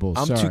chewable.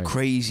 I'm sorry. too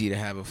crazy to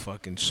have a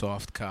fucking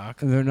soft cock.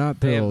 They're not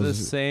They have pills. the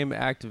same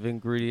active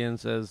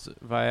ingredients as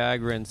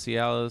Viagra and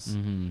Cialis,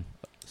 Mm-hmm.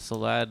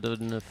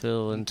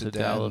 Sildenafil and Tadalafil.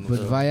 Tadalafil. But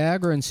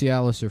Viagra and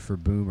Cialis are for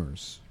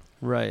boomers.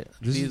 Right.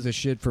 This is the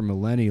shit for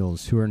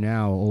millennials who are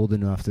now old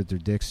enough that their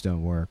dicks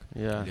don't work.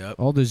 Yeah. Yep.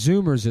 All the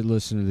Zoomers that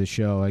listen to the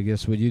show, I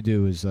guess what you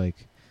do is like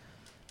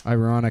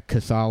ironic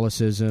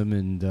Catholicism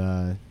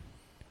and,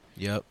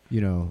 Yep.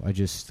 I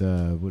just...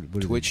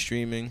 what Twitch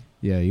streaming.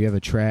 Yeah, you have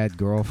a trad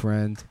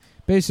girlfriend.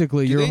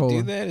 Basically, Do your they whole...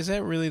 do that? Is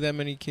that really that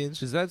many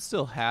kids? Is that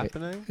still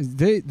happening?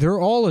 They're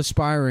all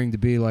aspiring to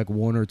be like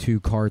one or two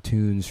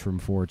cartoons from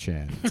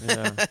 4chan.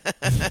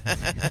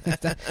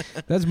 Yeah.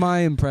 That's my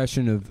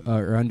impression of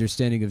or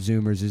understanding of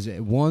Zoomers. Is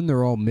one,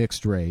 they're all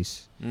mixed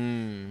race,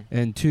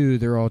 and two,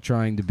 they're all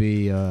trying to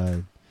be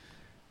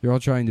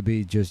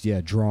just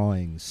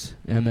drawings,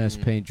 MS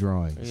Paint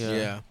drawings.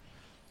 Yeah.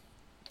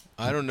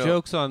 I don't know.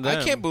 Jokes on them.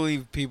 I can't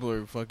believe people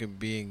are fucking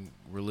being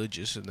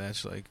religious, and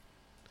that's like,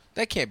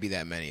 that can't be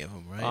that many of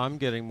them, right? I'm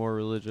getting more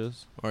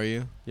religious. Are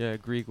you? Yeah,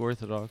 Greek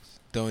Orthodox.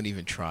 Don't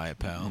even try it,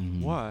 pal. Mhm.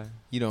 Why?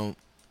 You don't.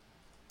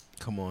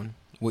 Come on.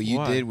 What you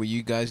Why? did, what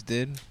you guys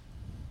did,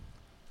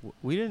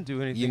 We didn't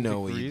do anything. you know to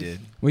what you Greece. did.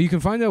 Well, you can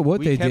find out what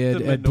We they kept did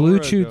the at menorah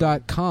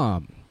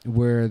BlueChew.com,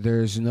 where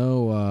there's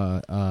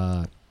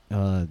no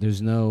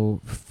there's no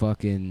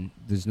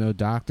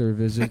doctor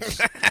visits.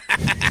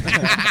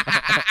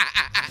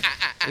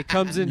 It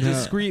comes in No.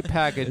 discrete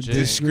packaging.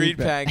 Discreet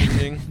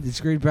packaging.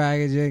 Discreet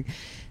packaging.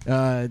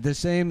 The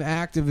same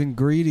active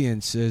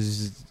ingredients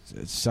as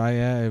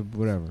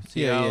whatever.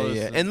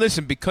 Yeah. And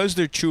listen, because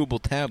they're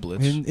chewable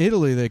tablets. In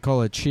Italy, they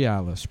call it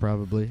Cialis,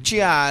 probably.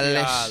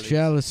 Cialis.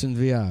 Cialis and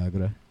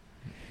Viagra.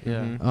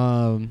 Yeah.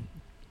 Mm-hmm.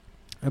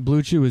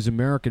 Blue Chew is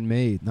American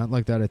made, not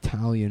like that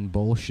Italian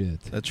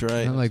bullshit. That's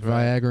right. Not like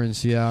right. Viagra and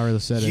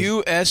Cialis.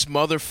 U.S.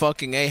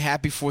 motherfucking A.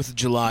 Happy 4th of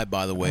July,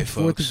 by the way, 4th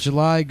folks. of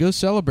July, go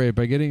celebrate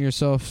by getting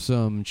yourself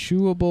some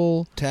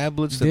chewable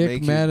Tablets that dick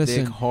make medicine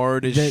your dick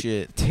hard as that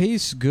shit.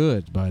 tastes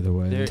good, by the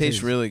way. There It tastes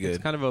is- really It's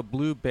good. kind of a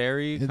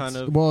blueberry kind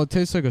of. Well, it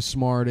tastes like a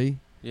Smartie,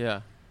 Yeah.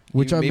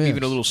 which I maybe even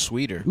a miss. little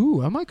sweeter.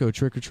 Ooh, I might go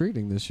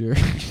trick-or-treating this year.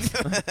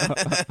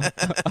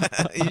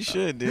 You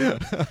should,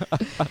 dude.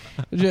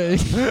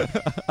 Just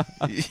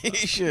You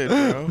should,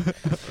 bro.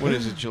 What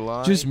is it,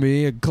 July?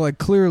 me, like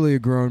clearly a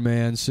grown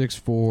man,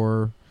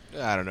 6'4",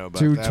 I don't know about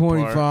that part.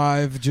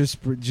 225,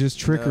 just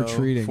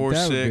trick-or-treating. No,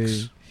 That would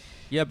 4'6".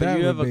 Yeah, but That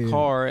you have would a be-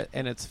 car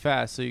and it's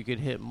fast, so you could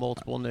hit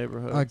multiple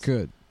neighborhoods. I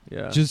could.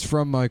 Yeah. Just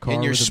from my car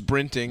And you're with,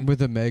 sprinting.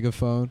 with a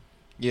megaphone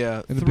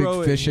Yeah. and a Throw big it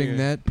in fishing here.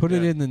 net. Put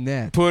it Yeah. in the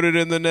net. Put it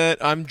in the net.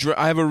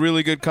 I have a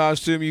really good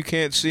costume. You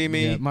can't see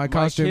me. Yeah, my My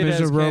costume kid is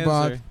a has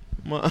robot. cancer.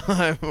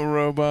 I'm a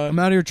robot. I'm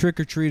out here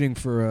trick-or-treating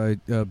for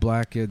a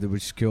black kid that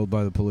was killed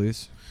by the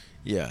police.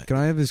 Yeah. Can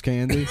I have his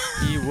candy?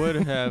 He would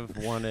have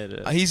wanted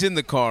it. He's in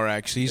the car,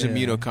 actually. He's Yeah.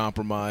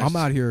 immunocompromised. I'm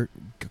out here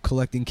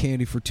collecting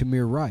candy for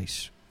Tamir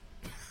Rice.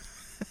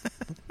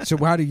 So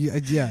how do you...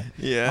 yeah.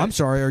 Yeah. I'm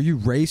sorry, are you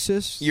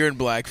racist? You're in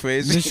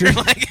blackface. Mr. You're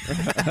like,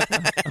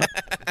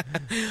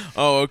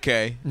 oh,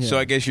 okay. Yeah. So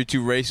I guess you're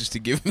too racist to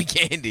give me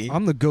candy.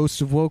 I'm the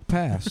ghost of woke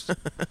past.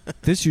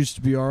 This used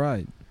to be all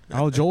right.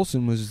 Al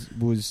Jolson was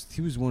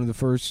one of the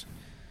first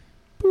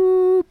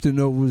boop to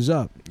know what was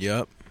up.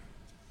 Yep.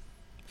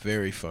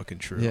 Very fucking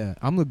true. Yeah,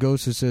 I'm the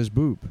ghost that says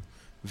boop.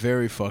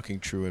 Very fucking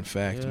true, in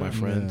fact, Yeah. my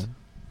friend.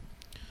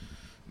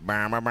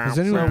 Has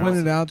anyone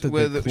pointed out that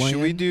the Klan...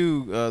 should we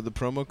do the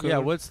promo code? Yeah,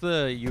 what's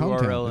the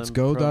Cometown. URL? It's and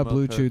promo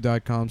code?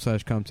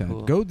 go.bluechew.com/Cometown.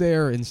 Cool. Go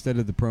there instead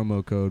of the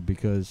promo code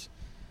because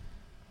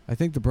I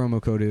think the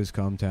promo code is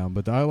Cometown,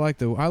 but I like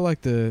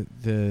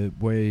the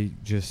way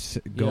just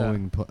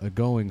going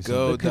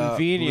Go The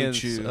convenience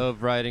Bluechew.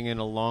 of writing in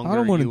a longer I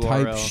don't want to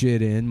URL. type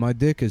shit in. My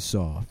dick is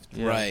soft.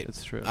 Yeah, Right.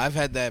 It's true. I've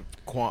had that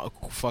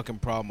fucking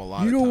problem a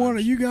lot You of don't times. want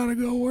to. You gotta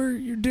go where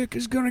your dick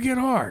is gonna get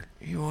hard.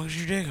 You want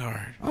your dick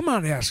hard. I'm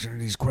not asking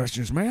these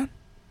questions, man.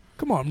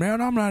 Come on,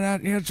 man. I'm not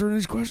answering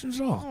these questions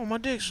at all. Oh, my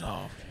dick's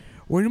soft.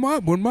 When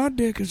my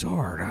dick is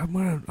hard, I'm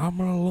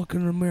gonna look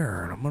in the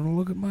mirror and I'm gonna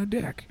look at my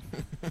dick.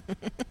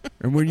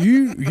 And when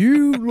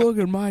you look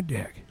at my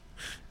dick,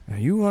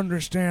 and you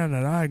understand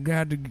that I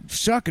got to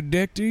suck a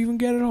dick to even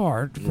get it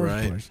hard. In the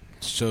first place.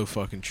 So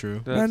fucking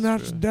true.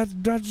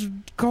 That's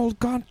called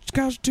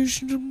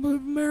Constitution of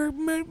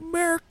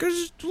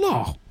America's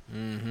law.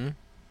 Mm-hmm.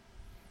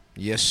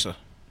 Yes, sir.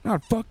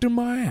 Not fucked in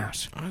my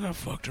ass. I got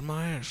fucked in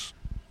my ass.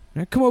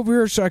 Now come over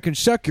here so I can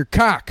suck your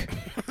cock.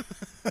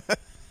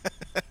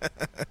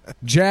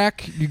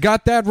 Jack, you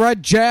got that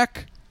right,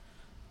 Jack?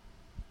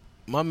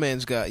 My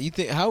man's got. You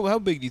think how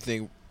big do you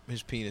think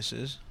his penis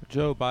is?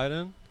 Joe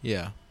Biden?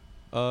 Yeah.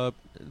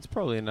 It's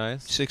probably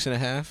nice.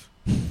 6.5.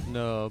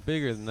 No,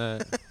 bigger than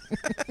that.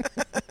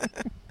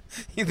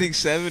 You think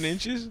 7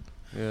 inches?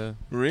 Yeah.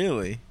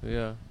 Really?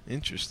 Yeah.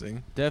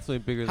 Interesting. Definitely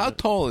bigger. How than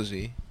tall is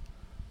he?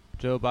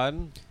 Joe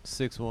Biden?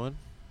 6'1".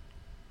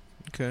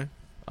 Okay.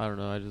 I don't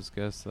know. I just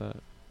guessed that.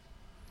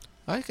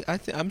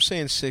 I'm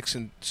saying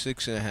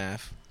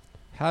 6.5.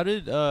 How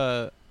did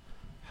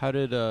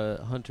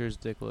Hunter's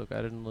dick look?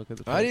 I didn't look at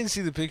the picture. I didn't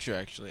see the picture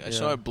actually. I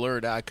saw it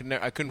blurred out. I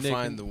couldn't Nick,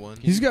 find the one.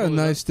 He's got a pull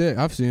it nice dick.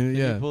 I've seen it. Can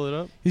Yeah. you pull it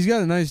up? He's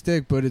got a nice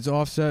dick, but it's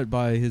offset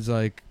by his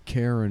like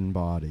Karen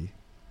body.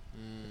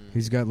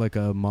 He's got like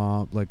a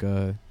mom, like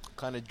a.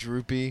 Kind of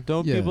droopy.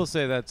 Don't Yeah. people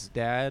say that's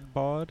dad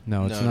bod?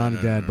 No, it's No, not no,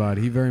 a dad no, bod.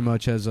 He very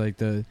much has like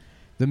the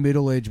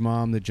middle-aged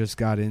mom that just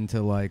got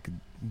into like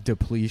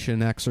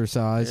depletion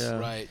exercise. Yeah.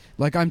 Right.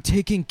 Like I'm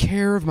taking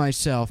care of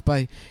myself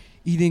by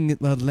eating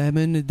a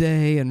lemon a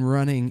day and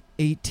running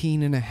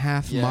 18 and a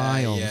half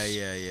miles.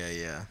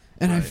 Yeah.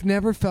 And Right. I've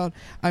never felt.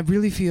 I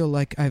really feel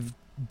like I've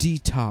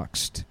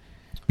detoxed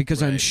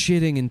because I'm Right.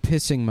 shitting and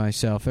pissing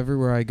myself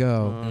everywhere I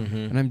go, Mm-hmm.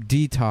 and I'm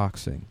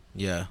detoxing.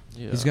 Yeah.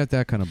 He's got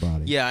that kind of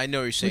body. Yeah, I know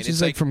what you're saying. Which It's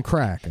is like from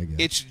crack, I guess.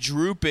 it's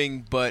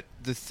drooping, but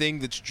the thing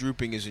that's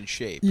drooping is in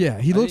shape.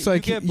 Yeah, he I looks think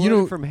like you get you know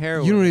bloated from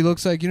heroin. You know what he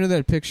looks like? You know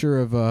that picture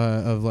of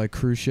like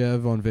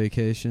Khrushchev on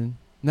vacation?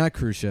 Not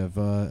Khrushchev,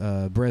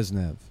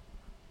 Brezhnev.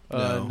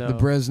 No. No. The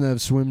Brezhnev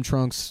swim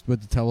trunks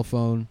with the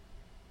telephone.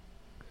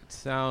 It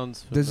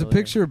sounds familiar. There's a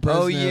picture of Brezhnev.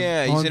 Oh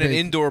yeah, he's on in an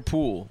indoor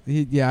pool.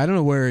 Yeah, I don't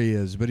know where he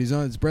is, but he's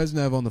on. It's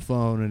Brezhnev on the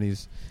phone, and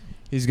he's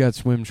got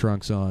swim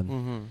trunks on.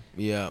 Mm-hmm.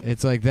 Yeah.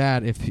 It's like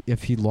that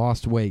if he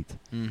lost weight.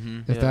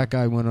 Mm-hmm. If Yeah. that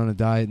guy went on a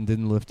diet and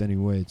didn't lift any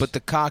weights. But the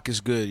cock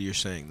is good. You're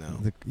saying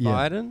though,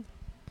 Biden?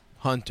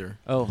 Hunter.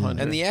 Oh, Yeah.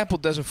 Hunter. And the apple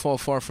doesn't fall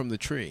far from the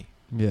tree.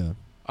 yeah.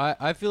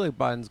 I feel like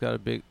Biden's got a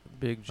big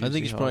juicy I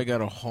think he's hog. probably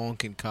got a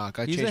honking cock.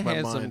 I He's changed a my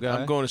handsome mind. guy.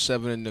 I'm going to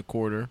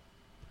 7.25.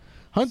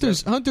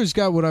 Hunter's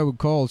got what I would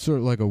call sort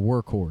of like a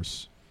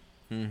workhorse.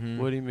 Mm-hmm.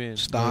 What do you mean?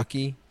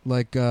 Stocky.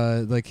 Like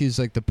he's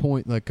like the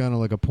point, like kind of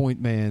like a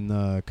point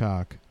man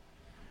cock.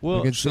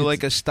 Well, Like So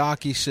like a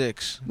stocky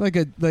 6. Like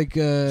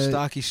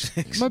Stocky 6.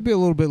 it might be a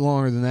little bit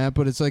longer than that,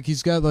 but it's like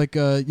he's got like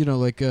gets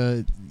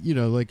the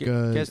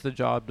the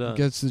job done.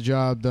 gets the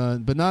job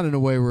done, but not in a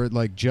way where it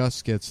like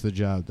just gets the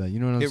job done. You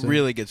know what I'm It saying?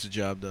 really gets the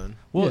job done.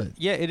 Well,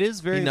 yeah, it is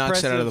very He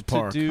knocks it out of the impressive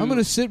park. to do. I'm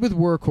gonna sit with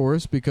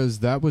workhorse because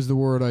that was the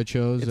word I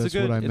chose. It's That's a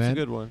good, what I it's meant.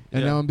 a good one.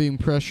 And yeah. now I'm being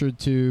pressured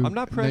to. I'm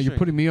not Now you're pressuring.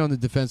 putting me on the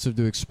defensive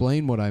to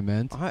explain what I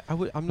meant, I'm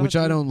not which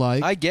I don't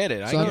like. I get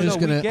it. So I'm No, just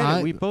no, gonna- we get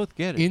it. We both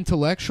get it.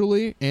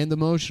 intellectually and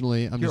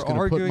emotionally, I'm You're just gonna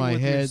put arguing my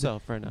with head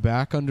yourself right now.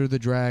 back under the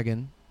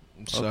dragon.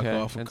 Suck okay,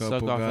 off a and couple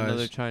suck off guys.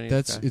 another Chinese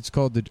That's guy. it's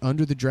called the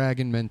under the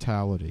dragon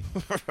mentality,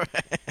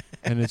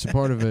 and it's a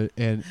part of an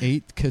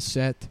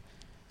 8-cassette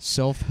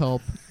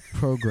self-help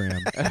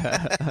program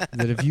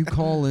that if you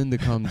call into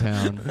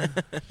Cumtown,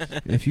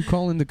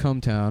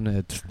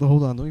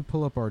 hold on, let me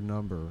pull up our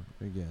number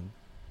again.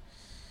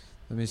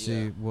 Let me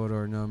see Yeah. what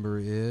our number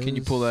is. Can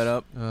you pull that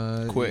up?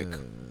 Quick.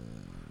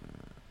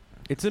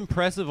 It's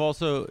impressive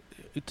also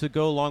to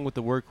go along with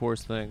the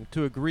workhorse thing,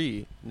 to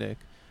agree, Nick,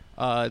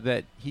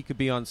 that he could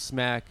be on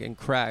smack and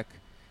crack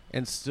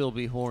and still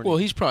be horny. Well,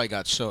 he's probably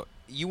got so.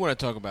 You want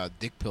to talk about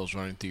dick pills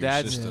running through your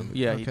That's system?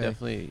 yeah, he Okay.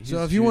 definitely. So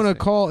he's if you want to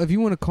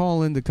juicing.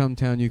 call into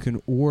Cumtown, you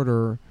can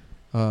order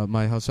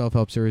my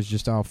self-help series.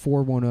 Just dial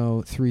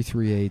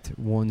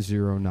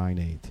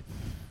 410-338-1098,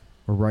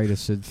 or write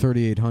us at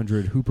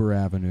 3800 Hooper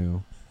Avenue,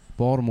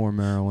 Baltimore,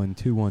 Maryland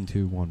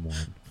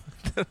 21211.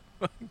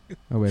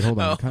 Oh wait, hold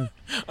on.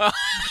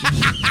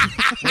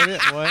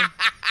 What?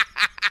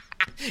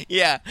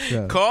 Yeah.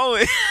 Yeah. Call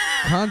it.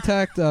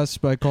 Contact us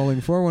by calling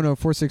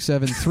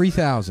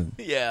 410-467-3000.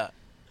 Yeah.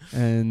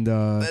 And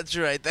That's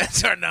right.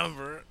 That's our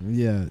number.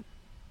 yeah.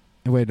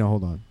 Wait, no,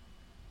 hold on.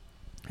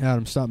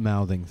 Adam, stop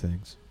mouthing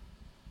things.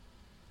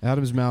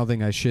 Adam's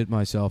mouthing I shit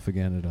myself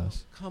again at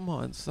us. Come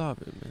on,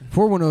 stop it, man.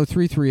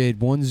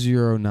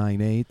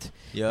 410-338-1098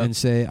 Yeah. and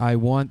say I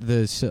want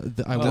this I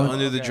want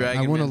under the okay.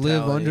 dragon. I want to live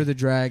mentality. under the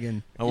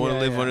dragon. I want to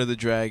Yeah, live yeah. under the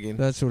dragon.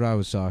 That's what I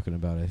was talking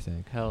about, I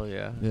think. Hell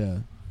yeah, Yeah.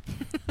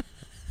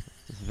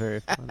 it's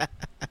very fun.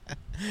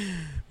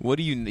 What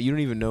do you? You don't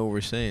even know what we're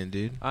saying,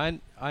 dude. I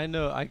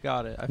know, I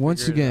got it. I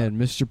Once figured it again,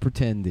 Mr.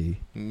 Pretendy.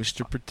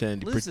 Mr.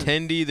 Pretendy. Listen.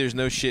 Pretendy. There's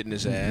no shit in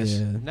his ass.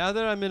 Yeah. out. Now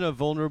that I'm in a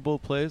vulnerable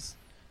place,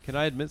 can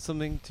I admit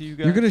something to you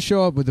guys? You're going to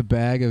show up with a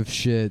bag of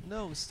shit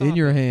no stop in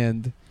your it.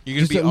 hand You're gonna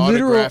just be a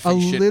literal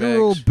autographing shit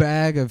bags.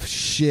 bag of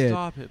shit,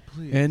 Stop it,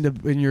 please. and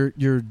in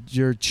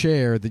your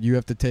chair that you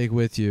have to take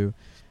with you.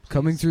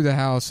 Coming through the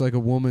house like a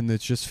woman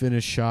that's just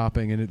finished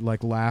shopping and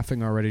like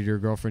laughing already to your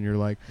girlfriend. You're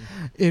like,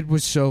 it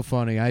was so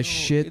funny. I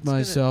shit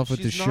myself at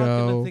the she's not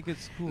gonna show. think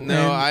it's cool. No,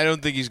 And- I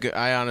don't think he's good.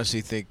 I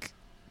honestly think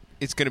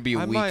it's gonna be a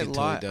I week might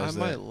until lie. he does I that.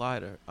 might lie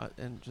to her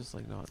and just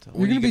like not tell. You're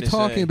What are gonna you be gonna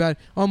talking say? about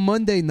on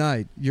Monday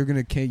night.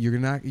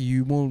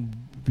 You won't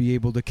be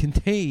able to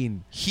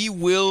contain. He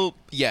will.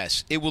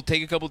 Yes, it will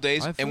take a couple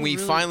days, I and feel when he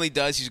really- finally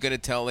does, he's gonna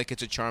tell like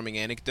it's a charming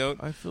anecdote.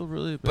 I feel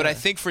really bad. But I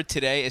think for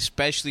today,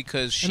 especially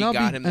because she and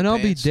got him the I'll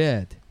be pants.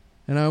 dead.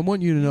 And I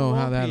want you to You know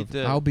how won't that be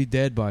dead. I'll be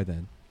dead by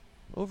then.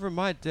 over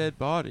my dead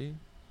body.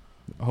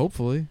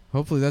 Hopefully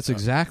that's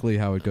exactly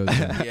how it goes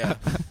down. Yeah,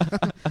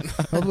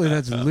 Hopefully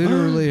that's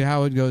literally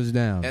how it goes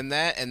down. and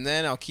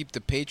then I'll keep the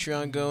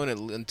Patreon going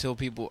until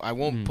people. I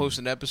won't post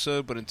an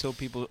episode, but until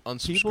people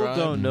unsubscribe. People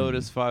don't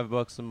notice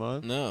 $5 a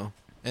month. No,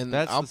 and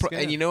That's I'll the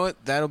scam. and you know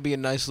what? That'll be a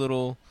nice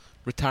little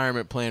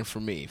retirement plan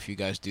for me if you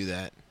guys do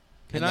that.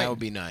 Can and I- that would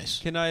be nice.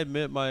 Can I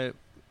admit my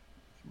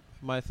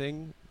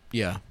thing,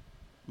 Yeah,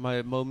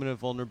 my moment of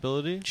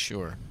vulnerability?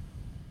 sure.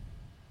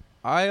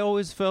 I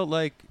always felt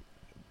like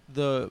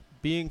the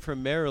being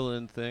from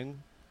Maryland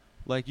thing,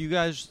 like you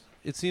guys,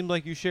 it seemed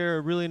like you share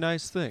a really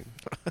nice thing.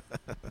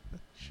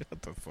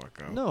 Shut the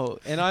fuck up. No,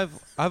 and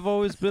I've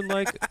always been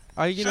like,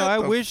 I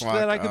Shut the wish fuck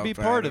that I could be up,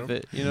 part Adam. of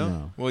it. You know,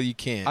 No. Well, you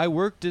can't. I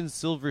worked in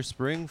Silver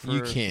Spring for.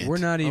 You can't. We're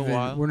not a even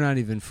while. we're not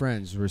even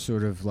friends. We're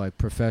sort of like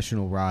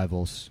professional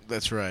rivals.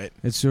 That's right.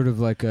 It's sort of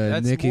like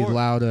That's Nicky more-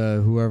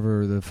 Lauda,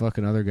 whoever the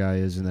fucking other guy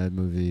is in that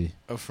movie.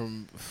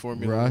 From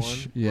Formula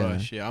Rush? One. Yeah.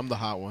 Rush. Yeah, I'm the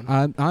hot one.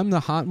 I'm the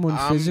hot one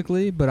I'm-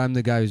 physically, but I'm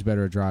the guy who's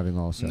better at driving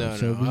also. No,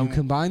 so no, when you I'm-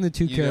 combine the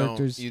two you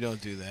characters, Don't, you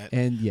don't do that.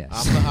 and yes,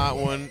 I'm the hot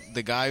one.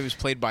 The guy who's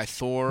played by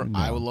Thor. No.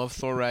 I would love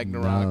Thor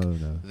Ragnarok.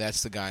 No.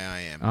 That's the guy I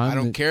am. I'm I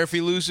don't the- care if he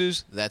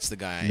loses. That's the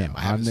guy I No, am.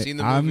 I haven't I'm seen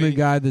the movie. I'm the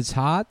guy that's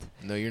hot,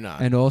 No, you're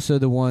not. and also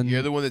the one.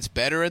 You're the one that's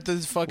better at the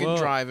fucking Well,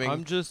 driving,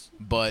 I'm just.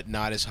 but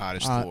not as hot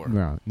as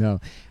Thor. No.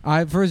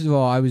 I first of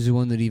all, I was the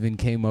one that even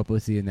came up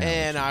with the analogy.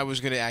 And I was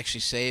going to actually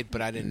say it,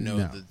 but I didn't know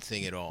No. the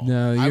thing at all.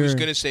 No, I was you're-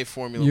 going to say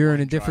Formula You're One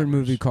in a different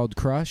drivers. movie called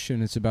Crush,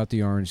 and it's about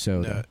the orange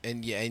soda. No,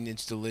 and yeah, and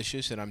it's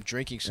delicious, and I'm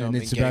drinking some And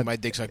and, it's getting about- my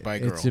dick sucked by a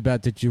girl. It's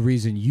about the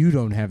reason you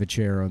don't have a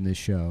chair on this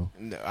show.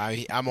 No,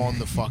 I'm on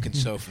the fucking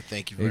sofa.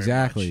 Thank you very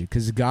Exactly, much.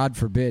 because God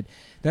forbid.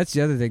 That's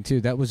the other thing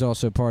too. That was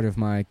also part of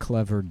my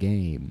clever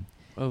game.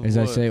 Of As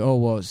I what? say, oh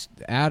well,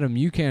 Adam,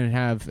 you can't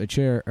have a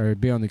chair or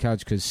be on the couch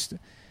because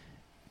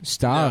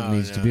Stav No,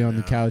 needs to no, be on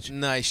the no. couch.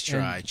 Nice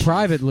try. And Chief.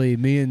 privately,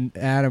 me and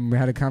Adam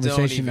had a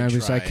conversation. even I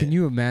was try like, it. "Can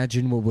you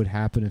imagine what would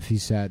happen if he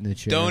sat in the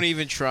chair?" Don't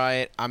even try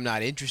it. I'm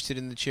not interested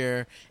in the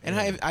chair.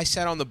 And I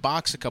sat on the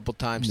box a couple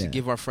times Yeah. to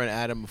give our friend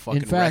Adam a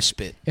fucking In fact,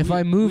 respite. if We-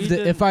 I move we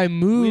the, if I we didn't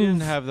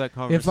move, have that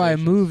conversation. if I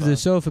move the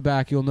so. sofa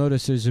back, you'll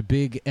notice there's a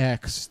big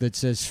X that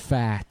says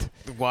 "fat"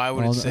 Why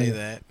would All it the- say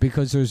that?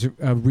 because there's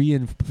a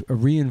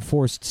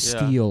reinforced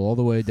Yeah. steel all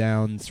the way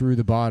down through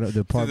the bottom, the To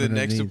the apartment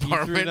next underneath. You threw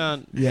apartment.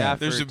 down Yeah. gaffer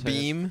There's a tape.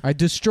 beam. I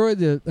destroyed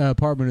the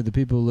apartment of the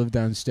people who live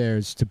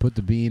downstairs to put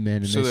the beam in,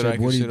 and So they that I said,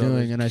 can "What are you sit on the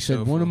doing?" And I said,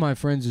 sofa. "One of my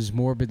friends is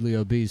morbidly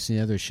obese, and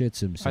the other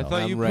shits I himself."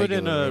 thought I'm you put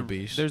in regular a.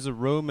 obese. There's a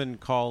Roman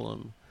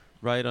column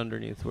right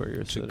underneath where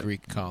you're It's a sitting.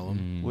 Greek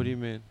column. What do you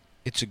mean?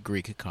 It's a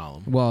Greek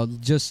column. Well,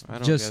 just I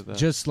don't get that.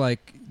 just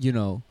like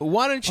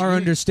Why don't you? our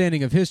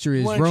understanding of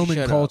history is Why don't you Roman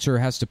shut up? culture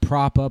has to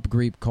prop up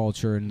Greek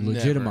culture and Never.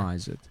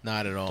 legitimize it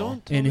Not at all.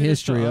 Don't tell in me to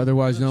history. shut up.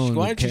 Otherwise, no one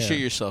Why would don't you care. shit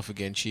yourself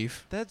again,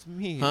 Chief? That's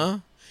me. Huh?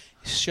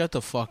 Shut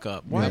the fuck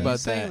up. Why How are you about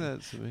saying that?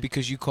 that to me?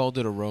 Because you called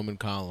it a Roman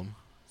column.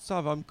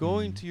 Stop. I'm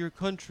going to your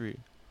country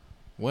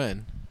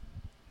When?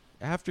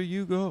 after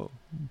you go.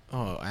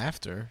 Oh,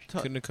 after. Tu-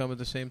 Couldn't have come at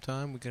the same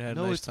time. We could have had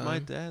No, a nice it's time. my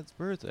dad's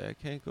birthday. I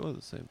can't go at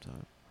the same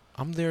time.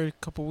 I'm there a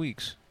couple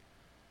weeks.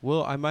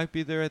 Well, I might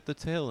be there at the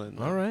tail end.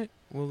 All right.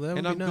 Well, that would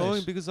And be I'm nice.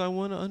 going because I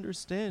want to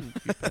understand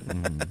people.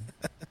 Mhm.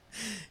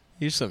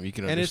 Here's something you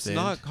can and it's understand.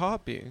 not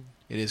copying.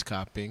 It is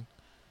copying.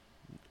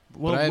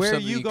 Well, I have where are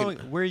something you you can- going?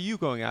 Where are you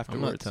going I'm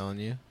afterwards? not telling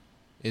you.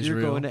 Israel.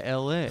 You're going to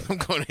L.A. I'm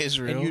going to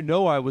Israel. and you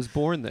know I was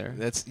born there.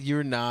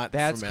 You're not.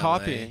 That's from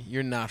copying. LA.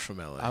 You're not from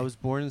LA. I was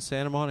born in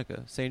Santa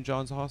Monica, St.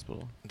 John's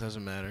Hospital.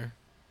 Doesn't matter.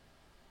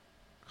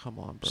 Come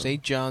on, bro.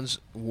 St. John's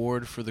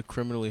Ward for the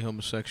criminally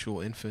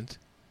homosexual infant.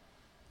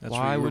 That's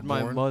where Why you were would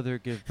my born. mother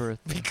give birth?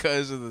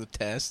 Because of the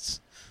tests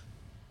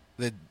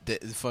that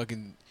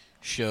fucking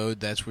showed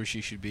that's where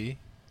she should be.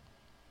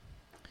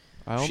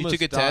 I She almost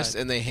took a died. test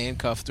and they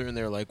handcuffed her and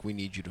they were like, "We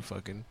need you to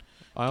fucking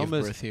I give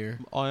almost, birth here."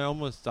 I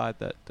almost died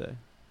that day.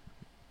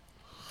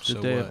 The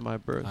So day what? of my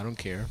birth. I don't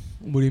care.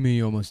 What do you mean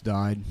you almost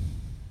died?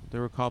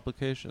 There were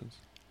complications.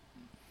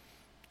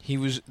 He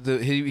was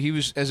he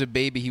was as a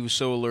baby. He was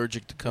so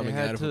allergic to coming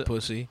had out of a to-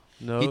 pussy.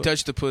 No, He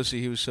touched the pussy.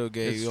 He was so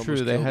gay. he it's almost true.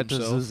 They killed had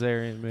himself. to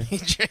cesarean me.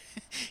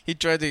 He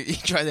tried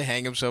to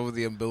hang himself with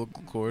the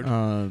umbilical cord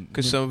Because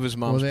because some of his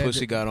mom's they had pussy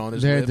to- got on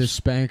his they had to lips.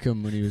 spank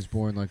him when he was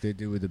born, like they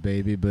do with the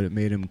baby, but it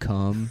made him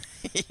come.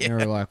 Yeah. They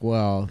were like,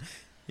 "Well,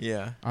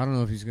 Yeah. I don't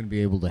know if he's going to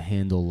be able to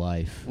handle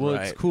life. Well,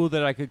 Right. it's cool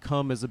that I could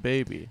come as a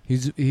baby.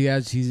 He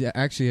actually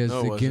has No,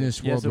 it the wasn't.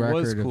 Guinness Yes, World it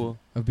was Record cool.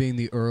 of being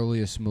the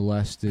earliest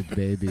molested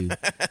baby.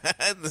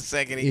 The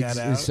second he got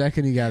The out.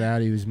 second he got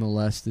out, he was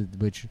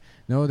molested, which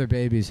no other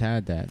babies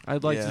had that.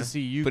 I'd like Yeah. to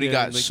see you. But he get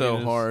in got the so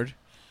Guinness. hard.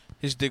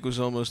 His dick was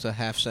almost a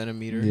half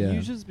centimeter. Yeah.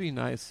 You just be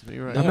nice to me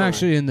right I'm now.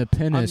 actually in the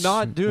Guinness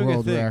not doing a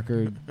World thing.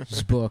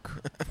 Records book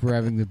for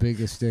having the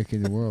biggest dick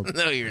in the world.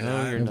 No, you're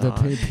No, not. you're Of the not.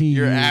 PU.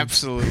 You're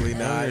absolutely No,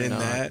 not you're in not.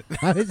 that.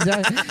 How is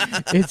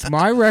that? It's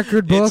my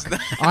record book.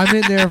 I'm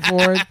in there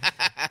for it.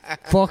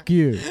 Fuck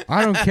you.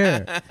 I don't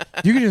care.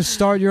 You can just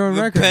start your own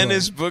The record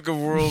Guinness book. Book of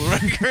World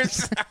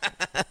Records.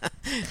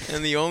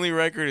 And the only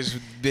record is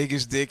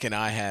biggest dick, and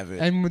I have it.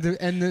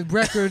 And the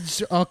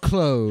records are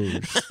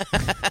closed.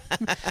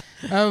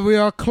 We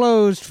are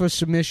closed for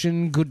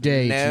submission. Good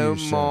day to No you,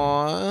 sir.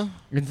 more.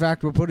 In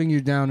fact, we're putting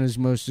you down as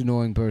most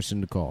annoying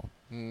person to call.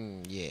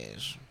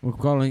 Yes. We're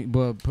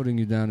putting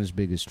you down as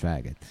biggest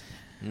faggot.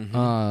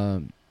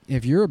 Mhm.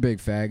 If you're a big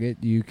faggot,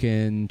 you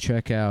can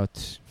check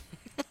out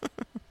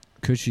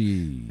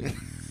Cushy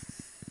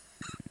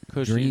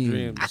Cushy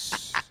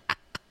Dreams.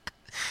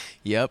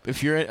 Yep.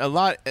 If you're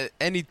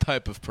any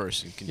type of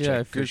person can Yeah,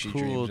 check if you're Cushy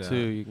cool Dreams too,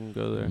 out. you can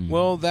go there. Mm.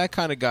 Well, that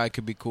kind of guy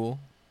could be cool.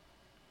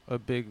 A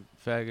big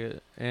faggot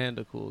and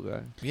a cool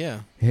guy.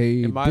 Yeah.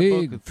 Hey, In my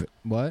big. book,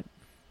 What?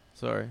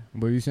 Sorry,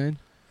 What are you saying?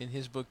 In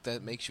his book,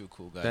 that makes you a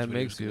cool guy. that is what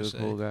he makes was you a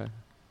gonna cool say. guy.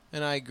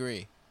 And I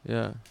agree.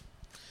 Yeah.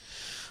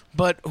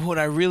 But what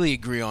I really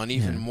agree on,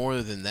 even Yeah.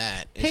 more than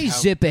that, is Hey, how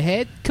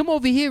Zipperhead, come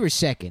over here a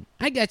second.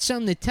 I got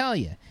something to tell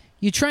you.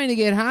 You trying to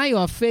get high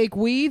off fake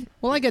weed?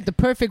 Well, I got the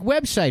perfect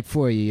website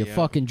for you, you Yeah.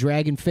 fucking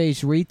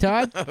dragon-faced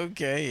retard.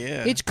 Okay,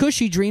 yeah. It's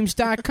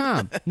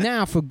cushydreams.com.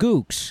 Now for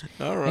gooks.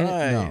 all And-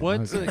 right. no.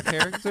 What's okay. the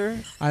character?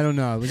 I don't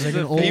know. It was like Is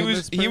an it old,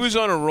 famous? He was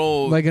on a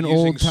roll, like an using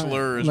old,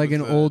 slurs, like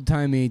with an the-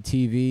 old-timey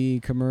TV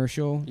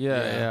commercial. Yeah,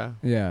 Yeah.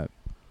 yeah. Yeah,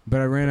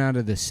 but I ran out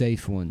of the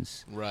safe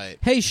ones. Right.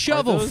 Hey,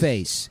 shovel those-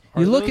 face,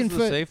 Are you those looking the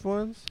for? safe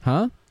ones?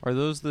 Huh? Are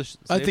those the?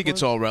 I Safe think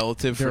it's ones? all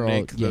relative for They're all-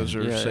 Nick. yeah. Those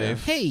are Yeah,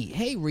 safe.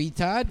 Hey,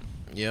 retard.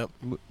 Yep.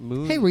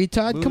 Moon. Hey,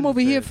 retard, come Moon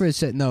over here face. for a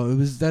sec. No,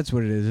 that's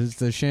what it is. It's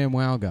the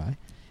ShamWow guy.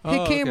 Hey,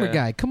 Oh, camera okay.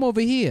 guy, come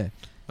over here.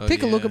 Oh,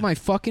 Take a look yeah. at my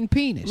fucking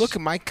penis. Look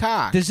at my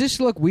cock. Does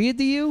this look weird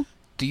to you?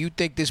 Do you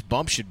think this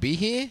bump should be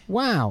here?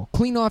 Wow.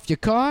 Clean off your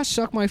car,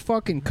 suck my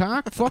fucking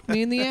cock, fuck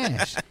me in the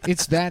ass.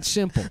 It's that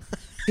simple.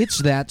 It's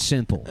that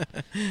simple.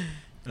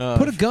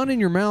 Put a gun in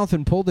your mouth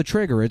and pull the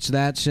trigger. It's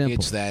that simple.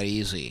 It's that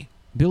easy.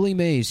 Billy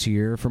Mays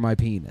here for my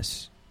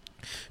penis.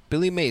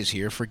 Billy Mays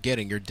here for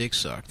getting your dick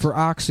sucked. For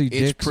Oxy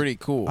It's Dicks. pretty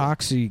cool.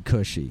 Oxy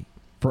Cushy.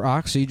 For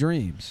Oxy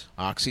Dreams.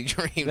 Oxy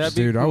Dreams. That'd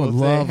be Dude, I cool would if they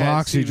love had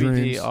Oxy CBD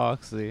Dreams.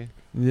 Oxy.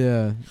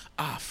 Yeah.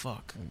 Ah,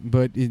 fuck.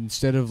 But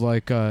instead of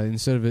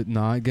it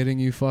not getting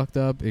you fucked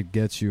up, it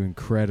gets you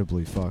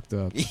incredibly fucked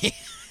up.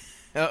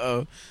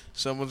 Uh-oh.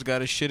 Someone's got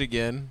to shit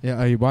again.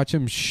 Yeah, you watch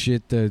him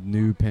shit the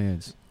new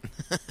pants.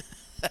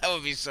 That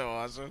would be so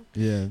awesome.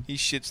 Yeah. He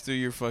shits through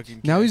your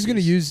fucking Now he's gonna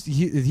khakis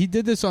use he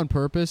did this on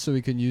purpose so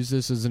he can use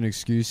this as an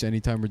excuse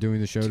anytime we're doing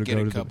the show to to get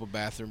go a to couple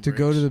bathroom to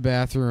go to breaks. the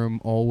bathroom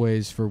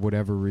always for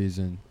whatever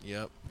reason.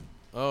 Yep.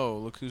 Oh,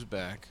 look who's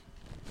back.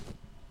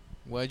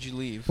 Why'd you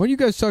leave? Why don't you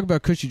guys talk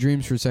about Cushy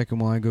Dreams for a second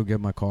while I go get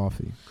my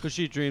coffee?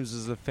 Cushy Dreams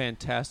is a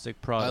fantastic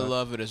I product.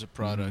 love it as a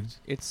product.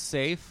 It's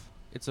safe.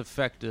 It's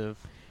effective.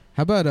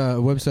 How about a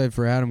website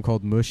for Adam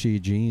called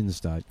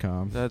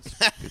mushyjeans.com? That's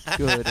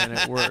good and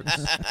it works.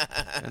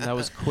 And that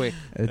was quick.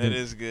 That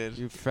is good.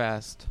 You're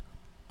fast.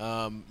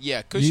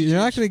 Yeah, Cushy You're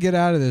not Dreams- going to get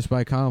out of this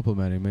by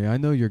complimenting me. I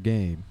know your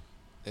game.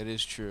 It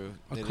is true.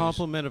 A It is.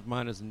 compliment of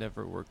mine has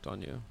never worked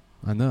on you.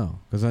 I know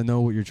because I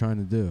know what you're trying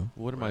to do.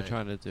 What am I Right.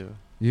 trying to do?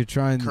 You're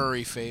trying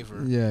Curry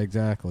favor. Yeah,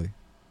 exactly.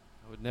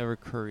 I would never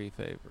curry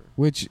favor.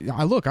 Which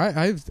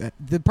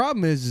the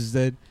problem is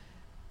that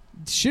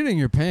shitting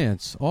your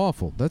pants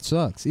awful. That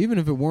sucks. Even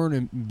if it weren't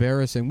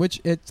embarrassing, which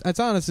it's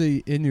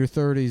honestly in your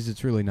 30s,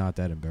 it's really not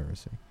that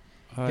embarrassing.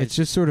 It's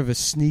just sort of a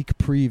sneak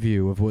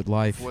preview of what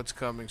life What's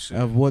coming soon?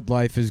 of what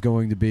life is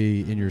going to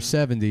be in your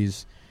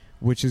 70s,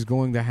 which is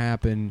going to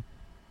happen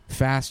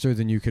faster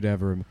than you could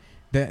ever.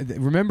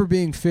 Remember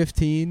being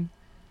 15?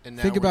 And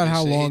now Think we're about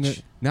how this long.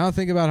 age. Now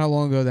think about how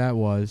long ago that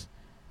was.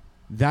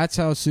 That's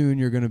how soon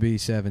you're going to be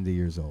 70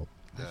 years old.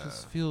 I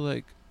just feel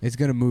like It's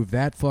going to move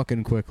that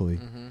fucking quickly,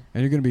 Mhm.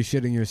 and you're going to be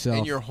shitting yourself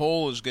And your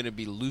hole is going to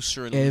be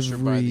looser and looser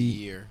by the every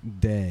year.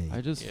 day.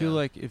 I just Yeah. feel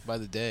like if By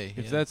the day.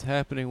 if yeah. that's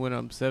happening when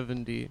I'm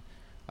 70,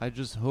 I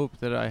just hope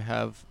that I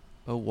have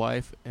a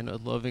wife and a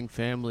loving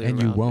family And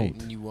you around me.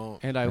 won't. And you won't.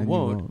 And I And you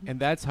won't. won't. And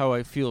that's how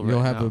I feel You'll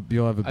right have now.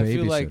 you'll have a I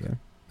feel like- babysitter.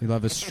 You'll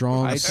have a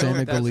strong I don't-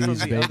 Senegalese that's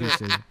from the other-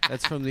 babysitter.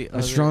 That's from the A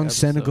other strong episode.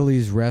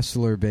 Senegalese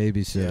wrestler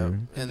babysitter.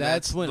 And That's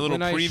that's when- a little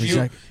when I- preview. It's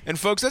like- And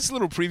folks, that's a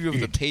little preview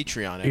of the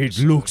Patreon It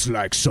episode. looks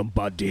like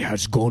somebody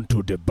has gone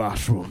to the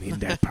bathroom in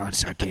their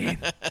pants again.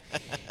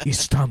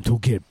 It's time to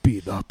get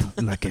beat up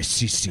like a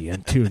sissy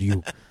until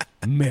you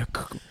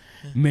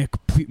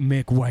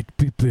make white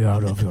people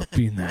out of your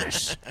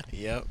penis.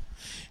 Yep.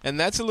 And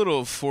that's a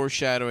little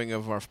foreshadowing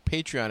of our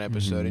Patreon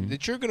episode Mhm.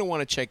 that you're going to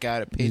want to check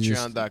out at You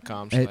just-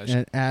 patreon.com/.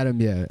 And Adam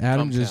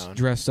just Cometown.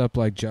 dressed up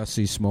like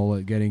Jussie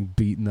Smollett getting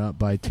beaten up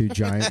by two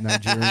giant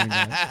Nigerian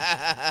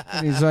guys.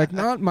 And he's like,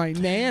 not my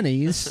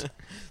nannies.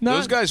 Not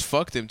Those guys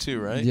fucked him too,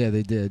 right? Yeah,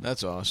 they did.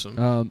 That's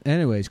awesome.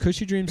 Anyways,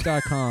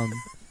 cushydreams.com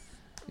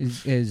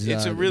is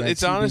It's a real- that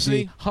it's CBD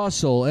honestly-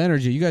 hustle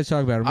energy. You guys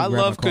talk about it. I'm gonna I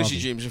grab love my Cushy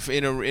coffee.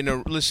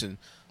 Dreams. Listen,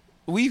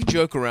 we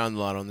joke around a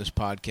lot on this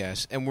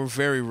podcast, and we're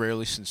very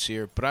rarely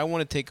sincere. But I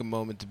want to take a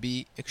moment to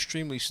be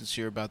extremely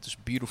sincere about this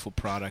beautiful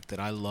product that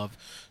I love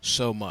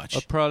so much.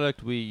 A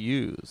product we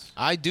use.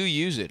 I do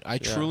use it. I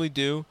truly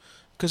do.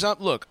 Because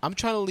I'm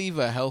trying to leave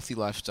a healthy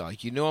lifestyle.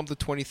 You know I'm the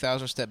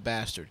 20,000 step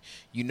bastard.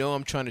 You know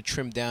I'm trying to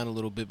trim down a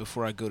little bit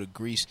before I go to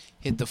Greece,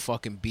 hit the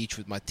fucking beach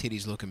with my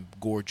titties looking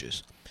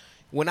gorgeous.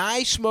 When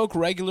I smoke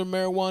regular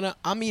marijuana,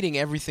 I'm eating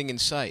everything in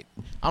sight.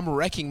 I'm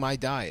wrecking my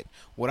diet.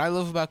 What I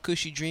love about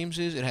Cushy Dreams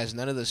is it has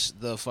none of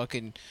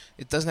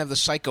it doesn't have the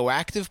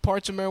psychoactive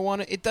parts of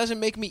marijuana. It doesn't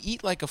make me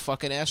eat like a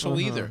fucking asshole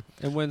either.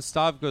 And when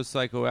Stav goes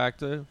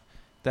psychoactive,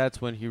 that's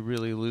when he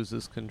really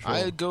loses control.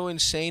 I go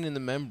insane in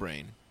the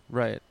membrane.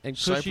 Right. And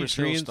Cushy Cypress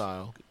Hill Dreams,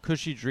 style.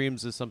 Cushy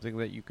Dreams is something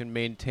that you can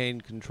maintain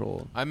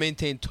control. I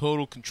maintain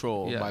total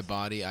control of Yes. my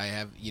body. I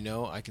have,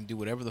 I can do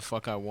whatever the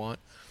fuck I want.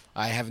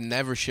 I have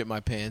never shit my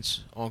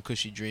pants on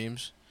Cushy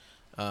Dreams.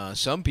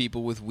 Some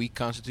people with weak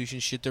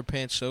constitutions shit their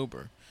pants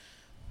sober.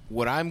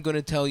 What I'm going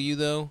to tell you,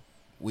 though,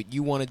 what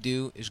you want to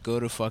do is go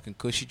to fucking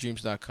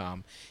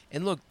cushydreams.com.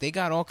 And look, they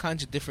got all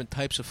kinds of different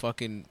types of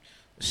fucking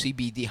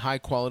CBD,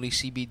 high-quality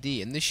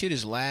CBD. And this shit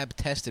is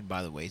lab-tested,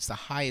 by the way. It's the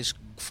highest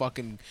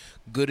fucking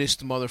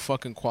goodest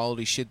motherfucking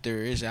quality shit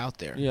there is out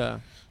there. Yeah.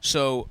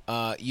 So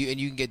you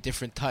can get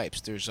different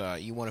types. There's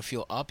you want to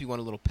feel up, you want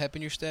a little pep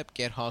in your step,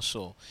 get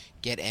hustle,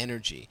 get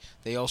energy.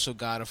 They also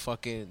got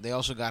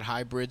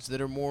hybrids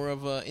that are more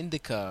of a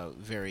indica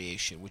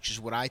variation, which is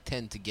what I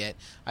tend to get.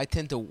 I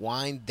tend to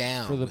wind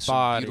down For the with some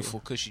body. beautiful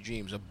Cushy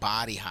Dreams, a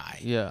body high.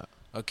 Yeah.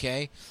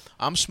 Okay?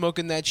 I'm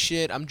smoking that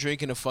shit. I'm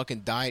drinking a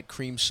fucking diet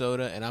cream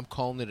soda, and I'm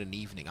calling it an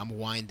evening. I'm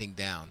winding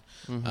down.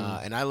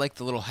 And I like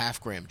the little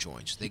half-gram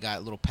joints. They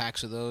got little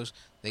packs of those.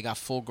 They got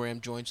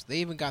full-gram joints. They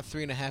even got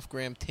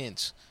 3.5-gram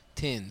tins.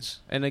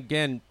 And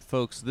again,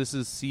 folks, this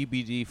is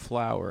CBD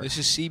flower. This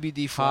is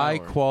CBD flower. High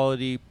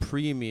quality,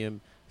 premium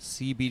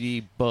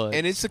CBD buds.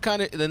 And it's the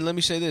kind of... Then let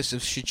me say this.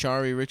 If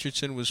Sha'Carri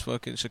Richardson was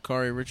fucking...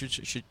 Sha'Carri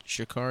Richardson?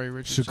 Sicaria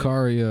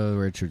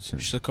Richardson.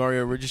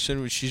 Sicaria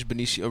Richardson, she's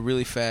Benicio, a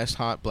really fast,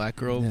 hot black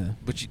girl, Yeah.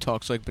 but she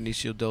talks like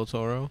Benicio del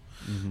Toro.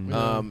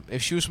 Mhm.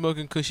 If she was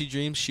smoking Cushy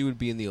Dreams, she would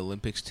be in the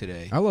Olympics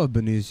today. I love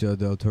Benicio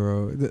del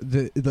Toro.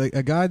 Like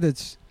a guy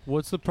that's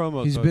What's the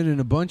promo he's code? been in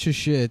a bunch of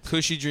shit.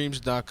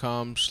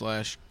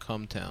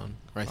 cushydreams.com/Cumtown,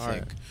 I All think.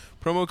 right.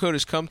 Promo code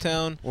is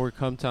Cumtown. Or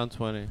Cumtown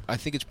 20. I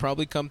think it's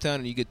probably Cumtown,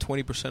 and you get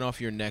 20% off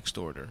your next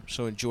order.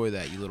 So enjoy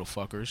that, you little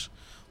fuckers.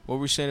 What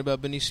were we saying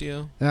about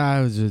Benicio?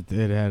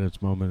 It had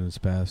its moment in its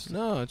past.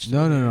 No, it's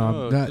No.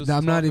 No, just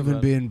I'm not talk even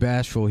about being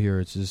bashful here.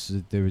 It's just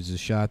that there was a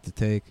shot to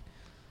take,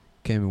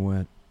 came and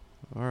went.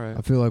 All right.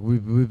 I feel like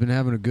we've been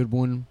having a good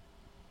one.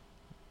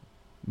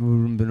 We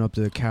haven't been up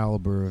to the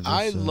caliber of this.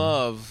 I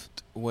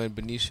loved when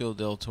Benicio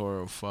del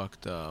Toro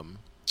fucked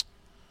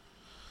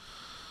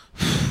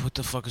what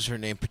the fuck is her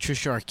name?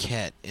 Patricia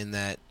Arquette in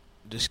that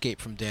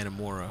Escape from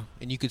Dannemora,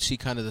 and you could see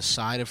kind of the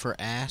side of her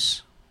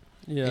ass.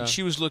 Yeah. And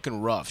she was looking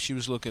rough. She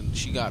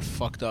got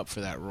fucked up for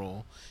that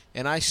role.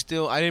 And I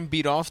didn't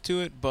beat off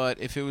to it, but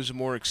if it was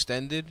more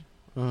extended,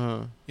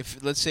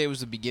 if let's say it was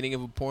the beginning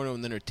of a porno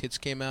and then her tits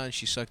came out and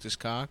she sucked his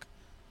cock,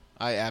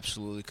 I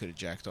absolutely could have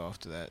jacked off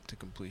to that to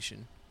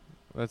completion.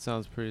 That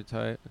sounds pretty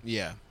tight.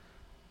 Yeah.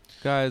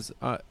 Guys,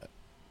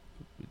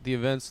 the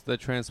events that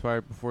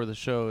transpired before the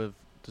show have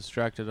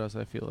distracted us,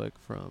 I feel like,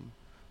 from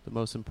the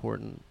most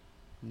important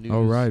news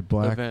Oh right,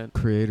 black event.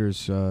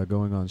 creators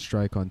going on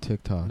strike on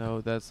TikTok.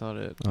 No, that's not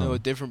it. No, Oh. a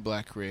different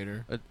black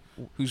creator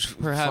who's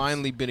perhaps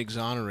finally been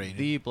exonerated.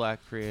 The black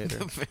creator.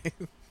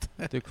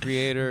 The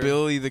creator.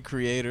 Billy the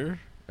Creator.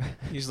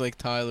 He's like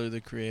Tyler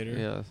the Creator.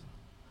 Yes.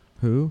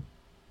 Who?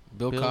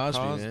 Bill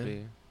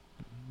Cosby,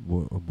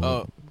 man.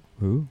 Oh.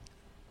 Who?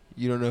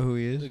 You don't know who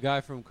he The is?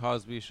 guy from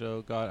Cosby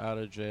Show got out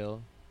of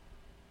jail.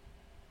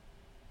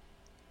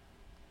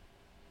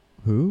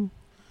 Who?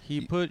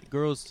 He put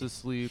girls to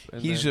sleep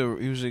and He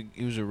then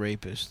was a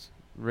rapist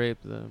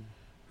raped them.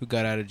 who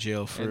got out of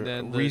jail for And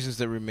then reasons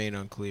that remain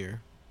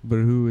unclear. But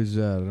who is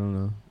that? I don't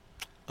know.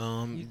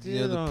 He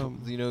You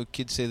know, did,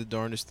 kids say the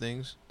darndest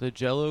things. The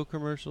Jello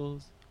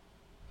commercials.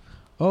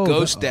 Oh,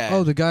 Ghost Dad.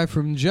 Oh, the guy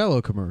from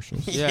Jello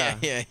commercials. Yeah.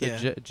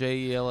 The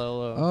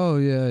Jello. Oh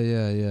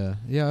yeah.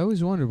 Yeah, I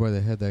always wondered why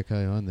they had that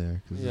guy on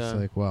there because Yeah. it's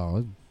like, wow,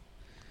 I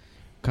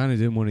kind of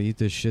didn't want to eat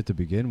this shit to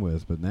begin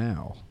with, but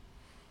now.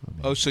 I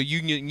mean, Oh, so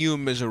you knew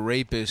him as a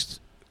rapist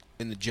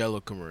in the Jello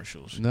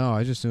commercials? no,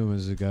 I just knew him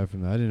as a guy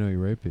from. I didn't know he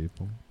raped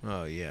people.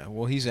 Oh yeah.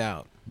 Well, he's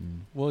out.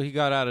 Well, he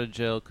got out of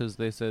jail because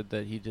they said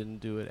that he didn't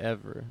do it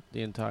ever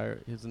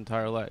his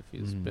entire life.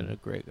 He's been a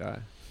great guy.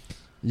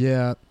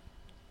 Yeah,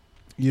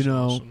 you That's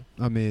know, awesome.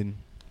 I mean,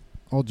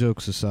 all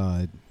jokes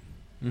aside,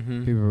 Mm-hmm.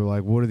 people are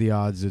like, what are the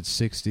odds that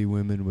 60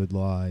 women would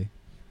lie?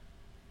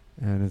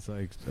 And it's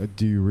like,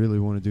 do you really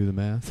want to do the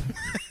math?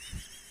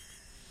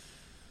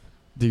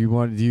 Do you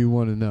want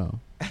to know?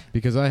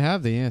 Because I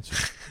have the answer.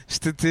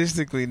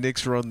 Statistically,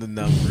 Nick's run the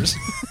numbers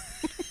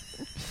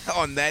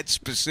on that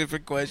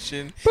specific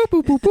question.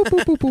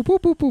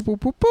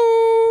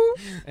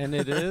 And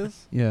it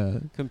is Yeah.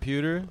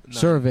 computer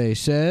Survey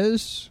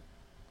says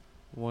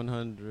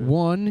 100.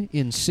 1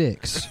 in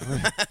 6.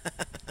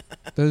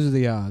 Those are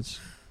the odds.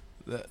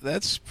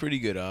 That's pretty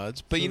good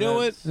odds. But So you know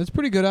what? That's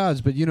pretty good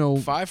odds, but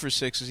 5 for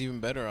 6 is even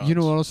better odds. you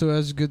know what also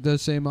has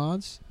those same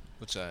odds?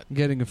 What's that?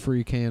 Getting a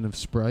free can of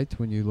Sprite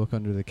when you look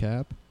under the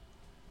cap.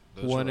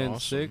 Those 1 are in awesome.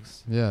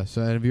 6. Yeah,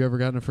 so have you ever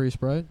gotten a free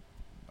Sprite?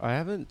 I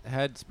haven't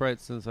had Sprite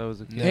since I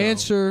was a kid. No.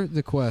 Answer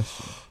the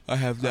question. I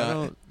have I not.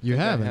 don't You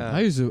think I haven't. have.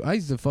 I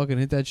used to fucking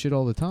hit that shit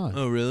all the time.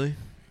 Oh, really?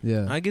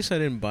 Yeah. I guess I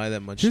didn't buy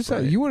that much Just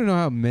Sprite. you want to know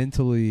how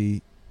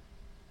mentally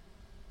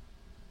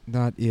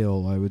not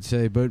ill, I would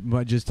say, but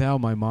just how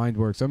my mind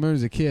works. I remember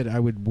as a kid, I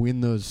would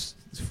win those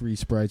free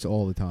Sprites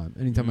all the time.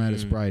 Anytime I had a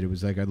Sprite, it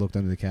was like I looked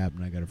under the cap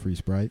and I got a free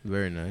Sprite.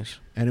 Very nice.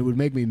 And it would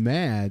make me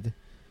mad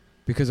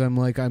because I'm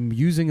like, I'm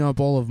using up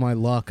all of my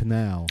luck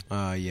now.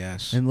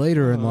 Yes. And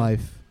later in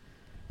life,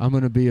 I'm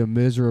going to be a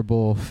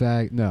miserable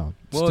No.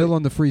 Well, Still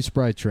on the free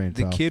Sprite train,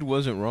 the pal. kid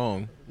wasn't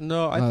wrong.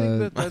 No, I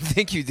think I that's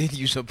think you did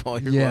use up all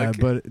your Yeah, luck.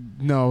 but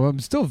no, I'm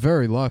still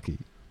very lucky.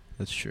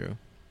 That's true.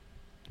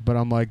 But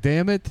I'm like,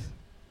 damn it.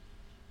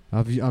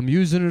 I'm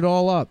using it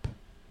all up.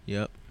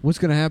 Yep. What's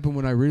going to happen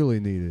when I really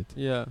need it?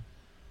 yeah.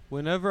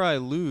 Whenever I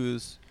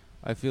lose,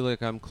 I feel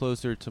like I'm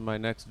closer to my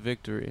next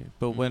victory.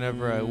 But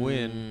whenever I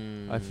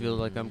win, I feel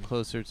like I'm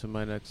closer to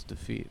my next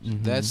defeat.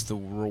 Mhm. That's the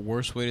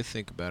worst way to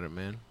think about it,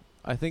 man.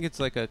 I think it's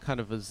like a kind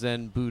of a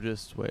Zen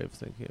Buddhist way of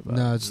thinking about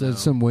No, it. it's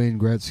that's some Wayne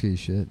Gretzky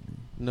shit.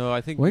 No,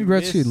 I think Wayne you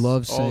Gretzky miss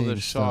loves all saying the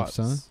stuff, shots.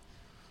 son.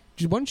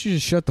 Why don't you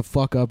just shut the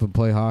fuck up and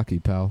play hockey,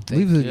 pal?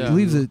 Thank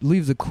you.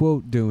 Leave the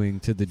quote doing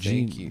to the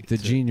Thank you.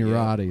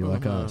 geniurati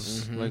like Uh-huh.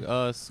 us. Mhm. Like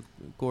us,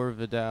 Gore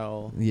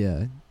Vidal,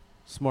 Yeah,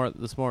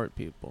 the smart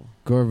people.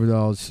 Gore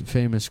Vidal's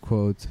famous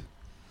quote.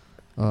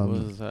 What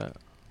was that?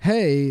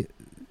 Hey,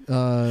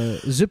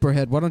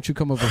 Zipperhead, why don't you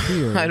come over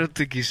here? I don't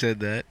think he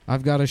said that.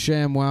 I've got a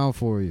sham wow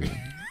for you.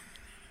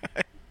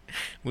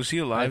 Was he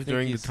I alive think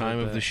during he the said time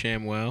of that. the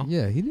ShamWow?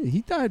 Yeah,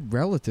 he died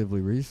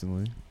relatively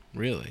recently.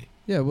 Really?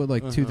 Yeah, what,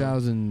 like Uh-huh.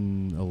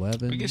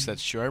 2011? I guess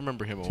that's true. I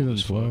remember him old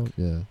as 2012. fuck.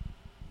 Yeah. He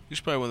was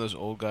probably one of those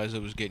old guys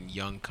that was getting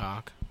young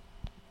cock.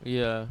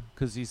 Yeah,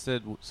 because he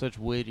said such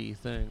witty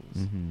things.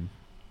 Mm-hmm.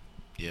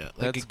 Yeah.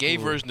 Like That's a gay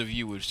cool. version of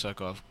you would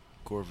suck off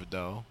Gore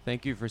Vidal.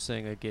 Thank you for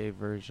saying a gay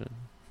version.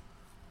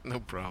 No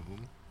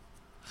problem.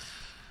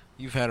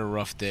 You've had a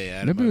rough day,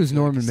 Adam. Maybe it I was feel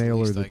like Norman it's the Mailer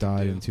least I that can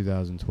died do. in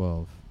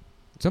 2012.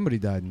 Somebody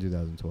died in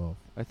 2012.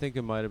 I think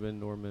it might have been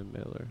Norman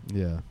Mailer.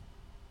 Yeah.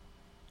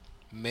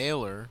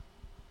 Mailer.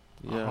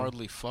 I Yeah.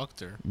 hardly fucked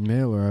her.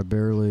 Mailer, I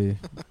barely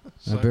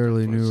Sucked her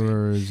knew pussy.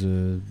 her as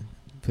a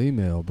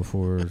female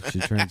before she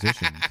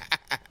transitioned.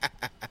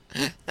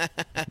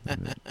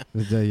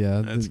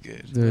 Yeah, That's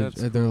good.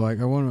 They're like,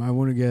 I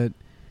want to get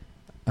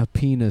a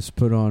penis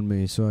put on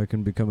me so I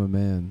can become a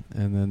man.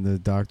 And then the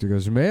doctor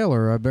goes,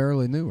 Mailer, I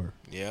barely knew her.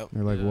 Yep.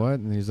 They're like, Yeah. what?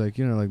 And he's like,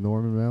 like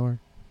Norman Mailer?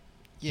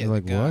 Yeah, They're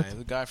like, the guy. what?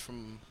 The guy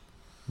from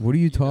What are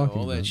you you know, talking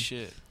all about? that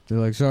shit. They're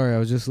like, sorry, I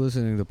was just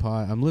listening to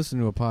I'm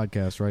listening to a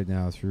podcast right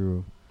now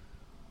through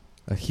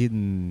a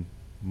hidden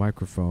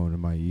microphone in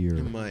my ear.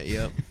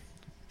 Yep.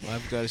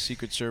 I've got a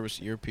Secret Service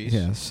earpiece.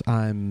 Yes,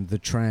 I'm the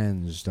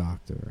trans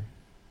doctor.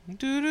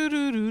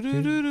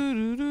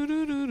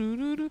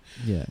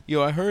 Yeah.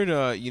 Yo, I heard,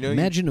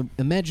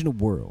 Imagine a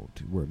world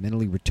where a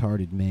mentally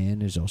retarded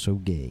man is also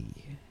gay.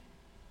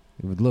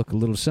 It would look a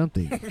little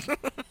something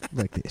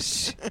like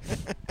this.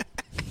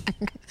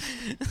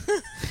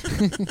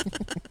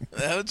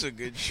 that was a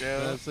good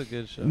show. That's a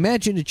good show.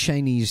 Imagine a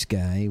Chinese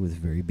guy with a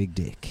very big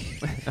dick.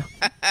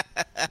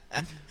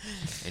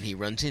 And he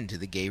runs into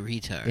the gay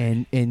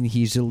retard. And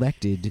he's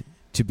elected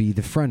to be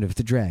the front of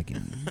the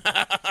dragon.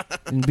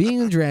 And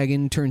being a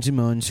dragon turns him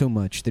on so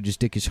much that his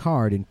dick is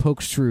hard and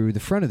pokes through the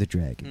front of the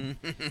dragon.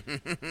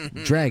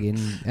 Dragon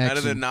Out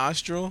of the actually,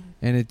 nostril?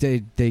 and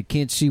they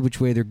can't see which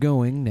way they're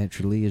going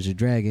naturally as a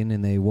dragon,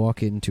 and they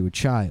walk into a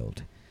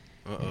child.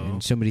 Uh-oh.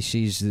 And somebody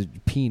sees the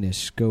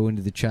penis go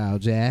into the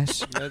child's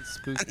ass. That's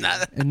spooky.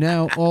 And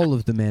now all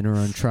of the men are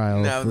on trial.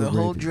 Now for the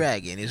whole rape.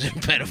 dragon is a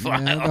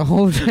pedophile. Yeah, the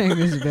whole dragon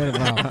is a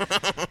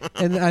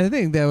pedophile. And I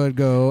think that would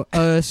go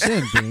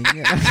ascending.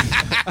 Like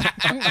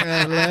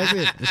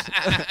this.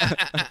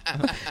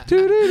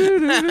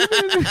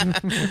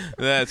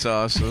 That's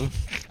awesome.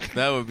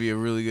 That would be a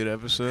really good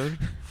episode.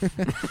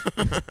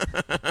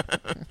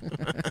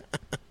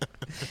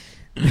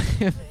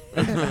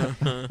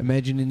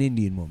 Imagine an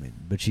Indian woman,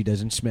 but she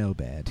doesn't smell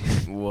bad.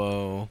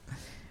 Whoa.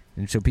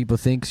 And so people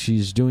think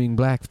she's doing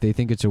black. They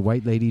think it's a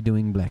white lady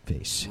doing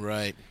blackface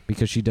Right.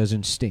 because she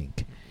doesn't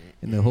stink.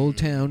 And the whole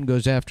town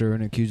goes after her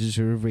and accuses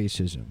her of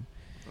racism.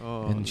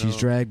 Oh, And she's no.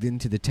 dragged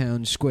into the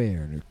town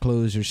square, and her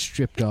clothes are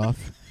stripped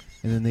off.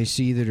 and then they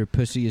see that her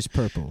pussy is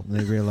purple, and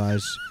they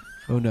realize,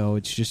 oh no,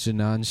 it's just a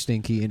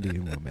non-stinky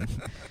Indian woman.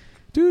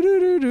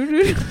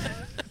 Do-do-do-do-do.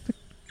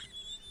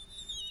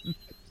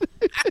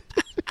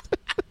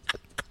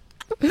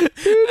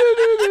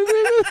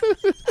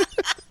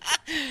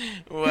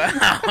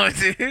 Wow,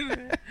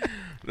 dude.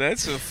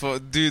 That's a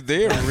dude.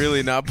 They are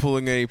really not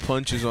pulling any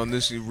punches on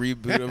this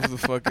reboot of the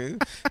fucking.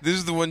 This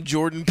is the one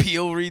Jordan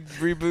Peele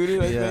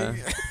rebooted. I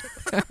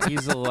think.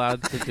 He's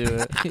allowed to do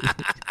it.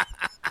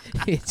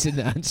 It's a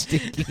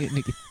non-stinky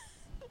Indian.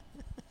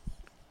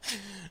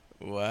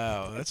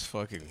 Wow, that's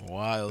fucking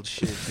wild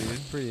shit, dude.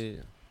 Pretty.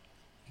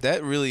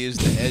 That really is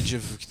the edge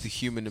of the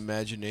human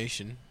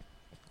imagination.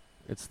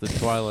 It's the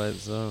Twilight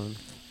Zone.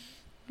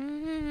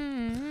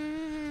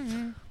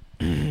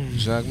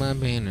 Suck my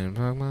bean and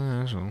fuck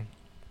my asshole.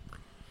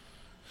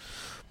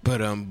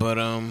 But my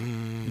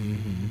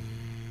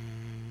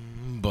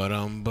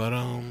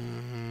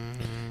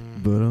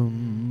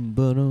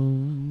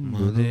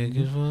dick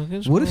is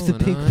fucking What if the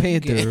swollen, Pink I'm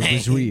Panther gay.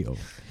 was real?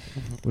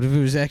 What if it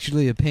was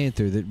actually a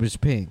panther that was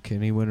pink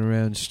and he went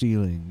around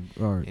stealing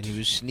art? And he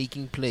was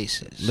sneaking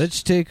places.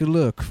 Let's take a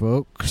look,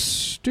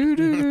 folks.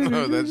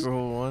 Oh, that's the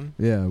whole one?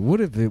 Yeah. What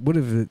if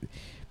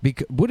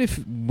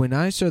when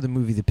I saw the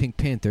movie The Pink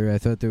Panther, I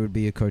thought there would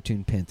be a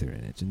cartoon panther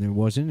in it, and there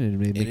wasn't, and it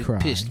made me And cry.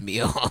 it pissed me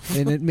off.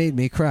 And it made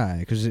me cry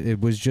because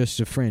it was just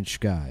a French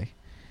guy.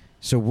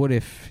 So what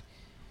if?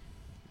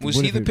 Was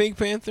what he if the it- Pink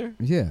Panther?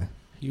 Yeah.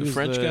 He The was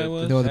French guy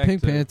was? No, the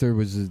Pink detective. Panther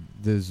was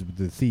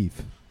the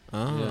thief.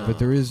 Oh. Yeah. But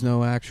there is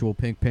no actual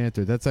Pink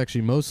Panther. That's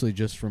actually mostly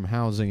just from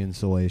housing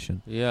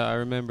insulation. Yeah, I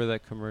remember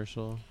that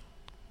commercial.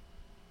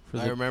 For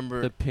I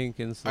remember the pink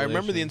insulation. I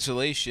remember the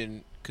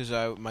insulation because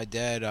my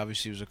dad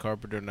obviously was a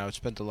carpenter, and I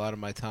spent a lot of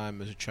my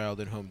time as a child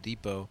at Home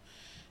Depot,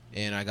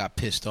 and I got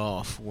pissed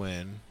off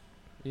when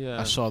Yeah.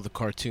 I saw the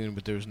cartoon,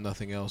 but there was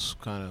nothing else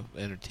kind of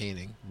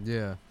entertaining.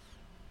 Yeah.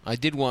 I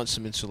did want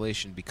some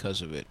insulation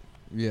because of it.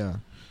 Yeah.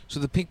 So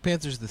the Pink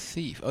Panther's the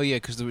thief. Oh yeah,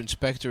 because the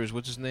inspector is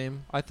what's his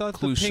name? I thought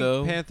Clouseau. the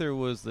Pink Panther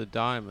was the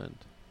diamond.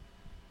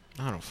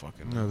 I don't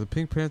fucking know. No, the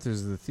Pink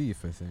Panther's the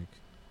thief, I think.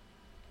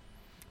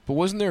 But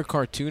wasn't there a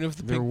cartoon of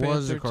the There Pink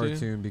was Panther a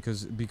cartoon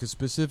because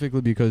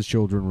specifically because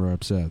children were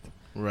upset too?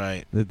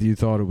 Right. that you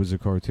thought it was a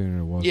cartoon and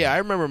it wasn't. Yeah, I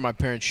remember my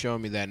parents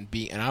showing me that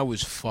and I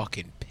was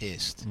fucking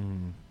pissed.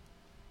 Mm.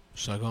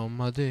 Suck on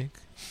my dick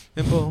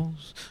and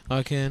balls.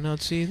 I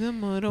cannot see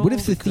them at all. What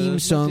if the theme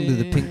because song my to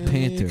the Pink dick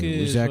Panther was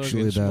is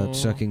actually fucking about small.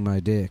 sucking my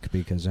dick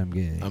because I'm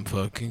gay? I'm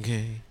fucking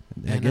gay.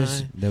 I and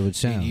guess I that would Need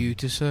sound you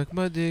to suck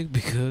my dick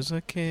because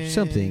I can.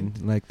 something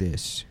like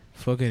this.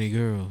 Fuck any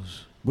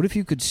girls. What if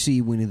you could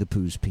see Winnie the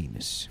Pooh's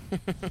penis?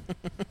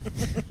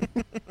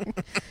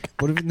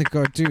 What if in the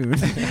cartoon?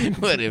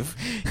 What if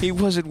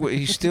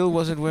he still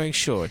wasn't wearing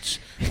shorts,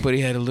 but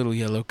he had a little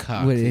yellow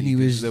cock Wait, and he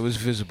was- that was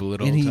visible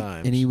at all and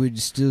times. he would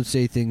still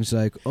say things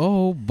like,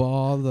 "Oh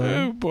bother,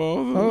 Oh,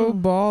 bother. oh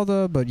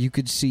bother," but you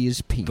could see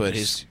his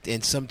penis. But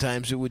and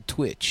sometimes it would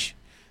twitch,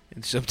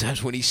 and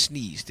sometimes when he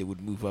sneezed, it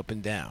would move up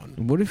and down.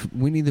 What if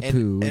Winnie the And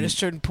Pooh? at a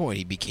certain point,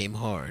 he became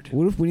hard.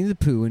 What if Winnie the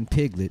Pooh and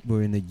Piglet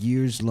were in a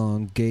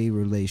years-long gay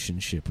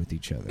relationship with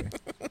each other?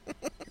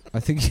 I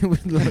think it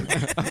would look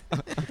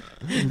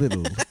a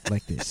little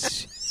like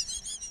this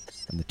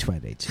on the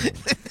Twilight Zone.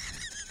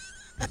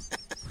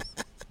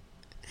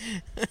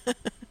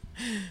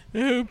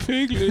 Oh,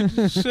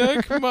 Piglet,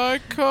 suck my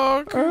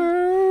cock.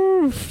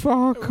 Oh,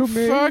 fuck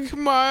me. Fuck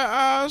my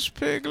ass,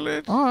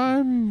 Piglet.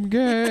 I'm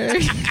gay.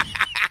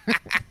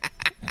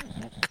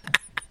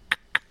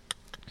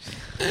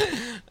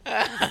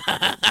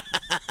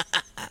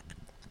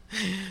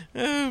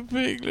 Oh,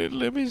 Piglet,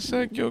 let me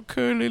suck your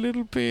curly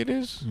little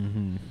penis.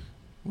 Mm-hmm.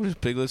 What does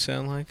Piglet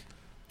sound like?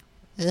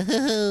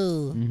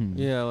 Oh, Mm-hmm.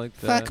 Yeah, like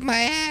that. fuck my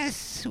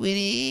ass,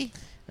 Winnie.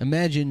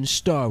 Imagine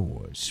Star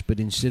Wars, but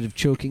instead of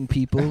choking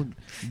people,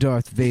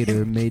 Darth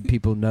Vader made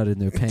people nut in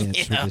their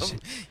pants with his.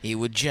 He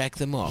would jack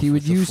them off He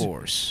would with the use-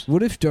 force.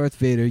 What if Darth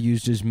Vader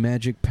used his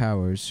magic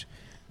powers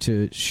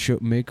to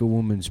make a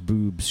woman's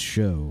boobs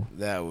show?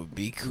 That would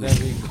be cool.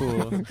 That'd be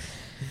cool.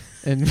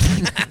 And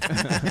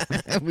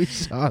we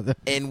saw them.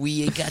 And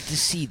we got to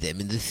see them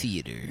in the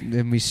theater.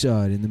 And we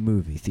saw it in the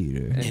movie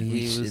theater. And And,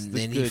 he was the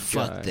then he good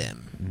fucked guy.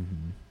 them. Mhm.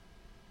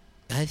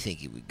 I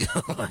think it would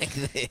go like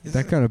this.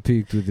 That kind of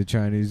peaked with the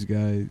Chinese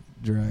guy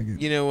dragon.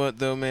 You know what,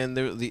 though, man?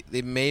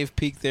 They may have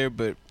peaked there,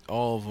 but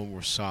all of them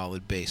were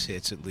solid base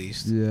hits, at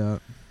least. Yeah,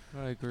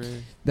 I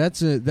agree.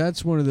 that's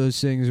one of those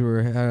things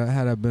where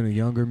had I been a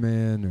younger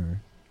man,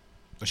 or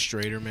A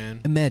straighter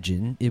man.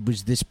 imagine it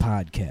was this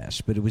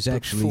podcast, but it was But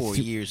actually 4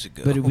 years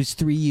ago. but it was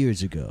 3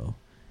 years ago.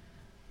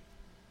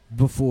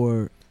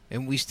 Before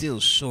And we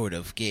still sort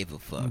of gave a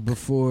fuck.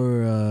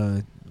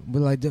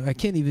 well, I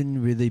can't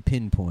even really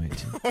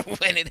pinpoint.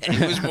 When it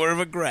was more of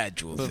a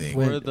gradual thing.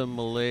 Before the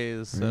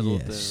malaise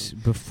settled Yes, in.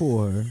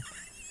 before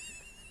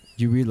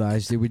you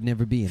realized there would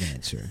never be an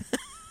answer.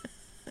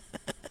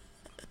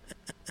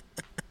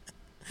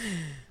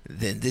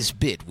 Then this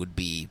bit would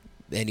be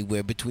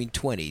anywhere between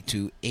 20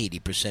 to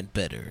 80%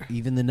 better.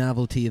 Even the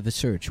novelty of a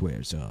search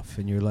wears off,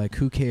 and you're like,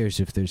 who cares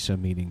if there's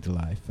some meaning to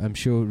life? I'm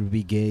sure it would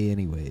be gay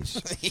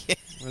anyways. Yeah.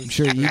 I'm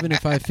sure even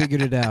if I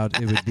figured it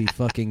out, it would be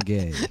fucking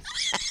gay.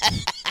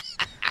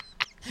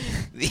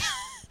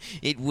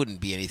 It wouldn't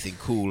be anything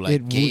cool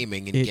like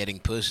gaming and getting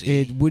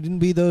pussy. It wouldn't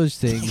be those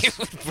things.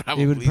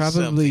 It would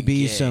probably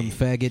be gay. some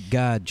faggot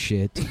god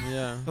shit.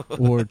 Yeah.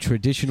 Or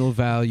traditional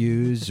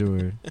values,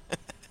 or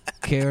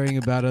caring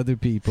about other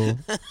people.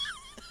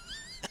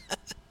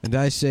 And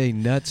I say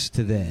nuts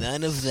to that.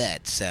 None of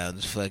that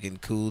sounds fucking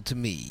cool to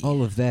me.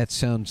 All of that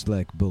sounds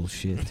like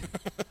bullshit.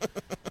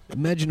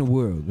 Imagine a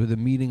world where the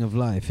meaning of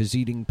life is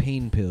eating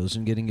pain pills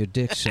and getting your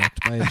dick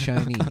sucked by a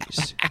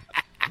Chinese.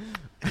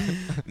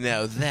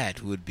 Now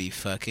that would be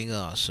fucking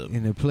awesome.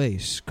 In a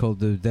place called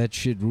the That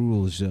Shit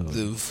Rules Zone.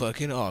 The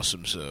fucking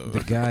awesome zone. The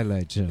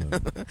Guy-Light Zone.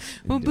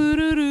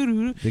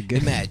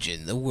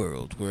 Imagine the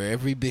world where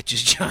every bitch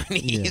is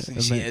Chinese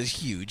and she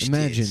has huge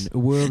Imagine tits. a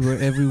world where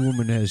every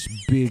woman has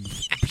big,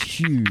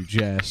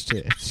 huge ass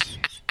tits.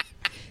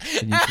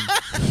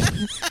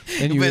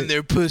 And when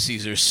their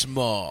pussies are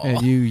small.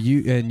 And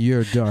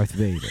you're Darth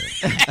Vader.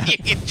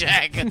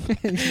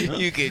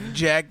 You can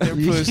jack their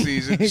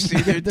pussies and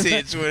see their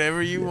tits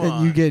whenever you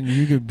want. And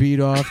you can beat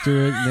off to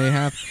it, and they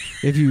have,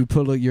 if you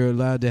pull it, you're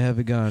allowed to have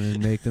a gun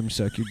and make them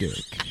suck your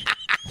dick.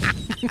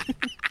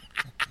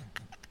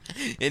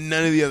 And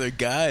none of the other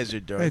guys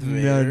are Darth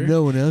Vader.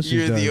 No one else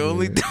You're is Darth the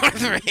only Vader. Darth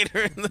Vader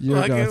in the You're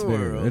fucking Darth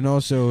Vader. world. And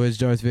also, as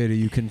Darth Vader,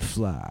 you can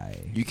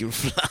fly. You can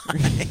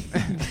fly.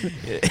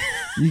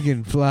 You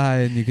can fly,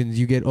 and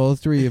you get all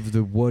three of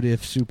the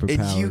what-if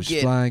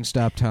superpowers. Flying,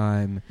 stop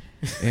time,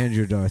 and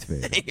you're Darth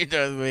Vader. You're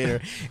Darth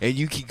Vader. And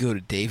you can go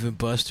to Dave &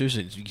 Buster's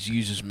and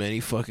use as many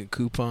fucking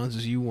coupons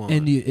as you want.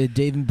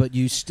 And but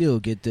you still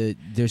get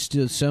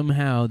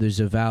there's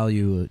a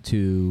value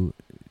to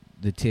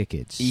the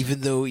tickets,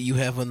 even though you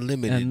have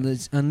unlimited. And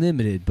it's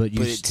unlimited, but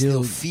it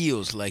still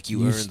feels like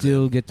you earned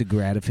still get the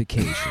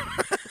gratification.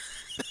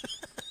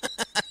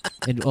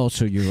 And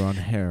also, you're on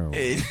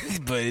heroin.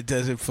 But it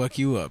doesn't fuck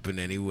you up in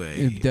any way.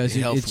 It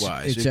doesn't.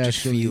 Health-wise, it just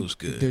feels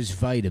good. There's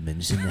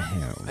vitamins in the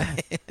heroin.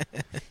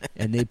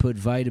 And they put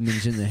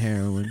vitamins in the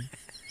heroin.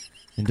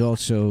 And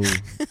also,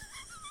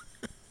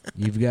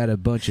 you've got a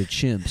bunch of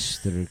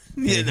chimps that are...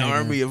 An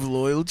army of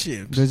loyal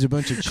chimps. There's a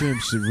bunch of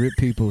chimps that rip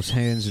people's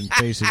hands and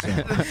faces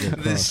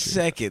off. The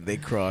second they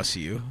cross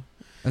you.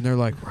 And they're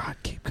like, Rod,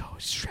 keep going,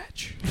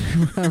 stretch.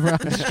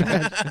 Rod,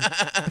 stretch.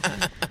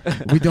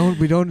 We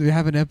don't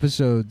have an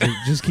episode.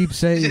 Just keep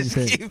saying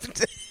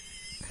things.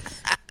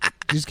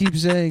 Just keep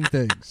saying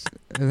things.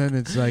 And then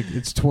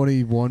it's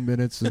 21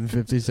 minutes and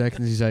 50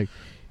 seconds. He's like,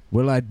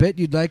 well, I bet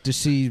you'd like to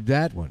see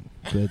that one,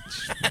 but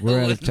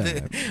we're out of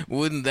time.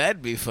 Wouldn't that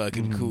be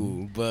fucking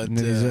cool? But and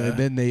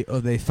then they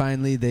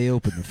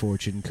open the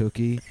fortune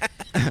cookie,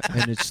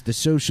 and it's the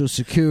social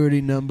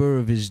security number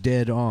of his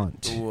dead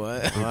aunt.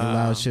 What? It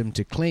allows him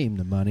to claim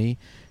the money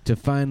to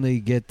finally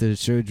get the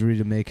surgery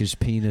to make his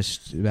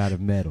penis out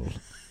of metal.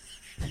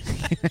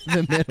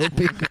 The metal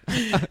penis.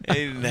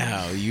 And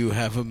now you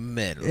have a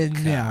metal. And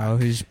cock. now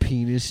his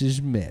penis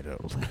is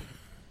metal.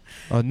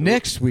 On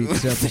next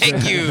week's episode.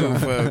 Thank you,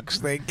 folks.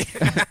 Thank you.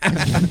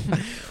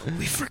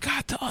 We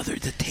forgot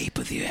the tape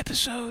of the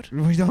episode.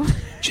 We don't.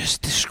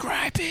 Just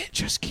describe it.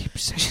 Just keep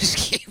saying. Just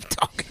keep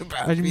talking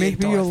about it. Make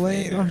me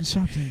land on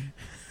something.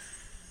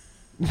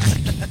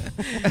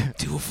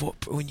 Do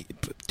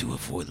a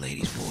void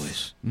lady's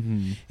voice.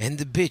 Mm-hmm. And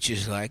the bitch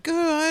is like,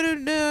 oh, I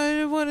don't know, I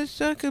don't want to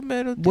suck a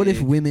metal dick. What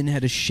if women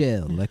had a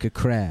shell like a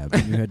crab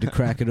and you had to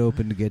crack it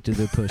open to get to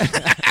their pussy?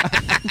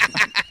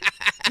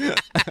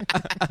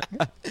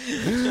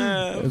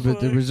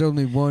 But there was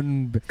only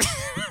one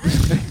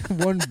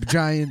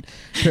giant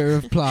pair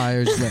of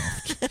pliers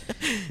left,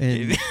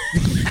 and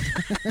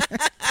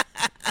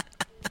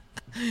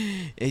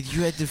and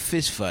you had to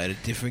fist fight a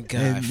different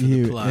guy for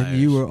you, the pliers. and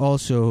you were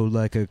also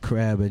like a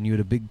crab, and you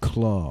had a big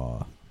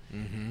claw.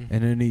 Mm-hmm.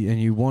 And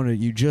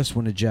you just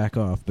want to jack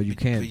off, but you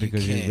can't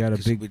because you've got a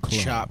big it would claw.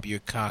 chop your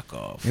cock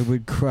off. It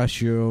would crush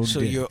your own.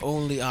 So dick. your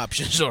only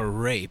options are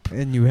rape,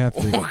 and you have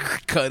to or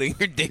cutting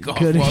your dick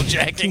off while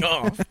jacking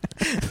off.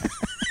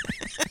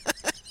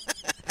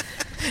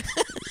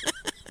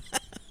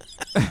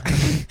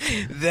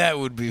 That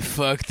would be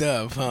fucked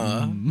up,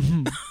 huh?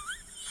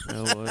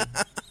 That would.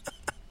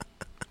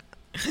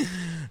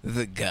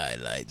 The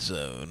Guy-Light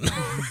Zone.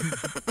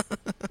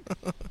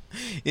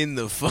 In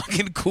the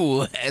fucking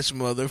cool ass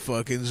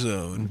motherfucking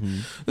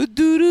zone.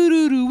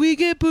 Do we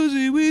get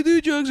pussy, we do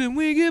drugs and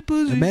we get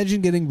pussy.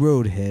 Imagine getting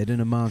roadhead in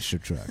a monster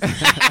truck.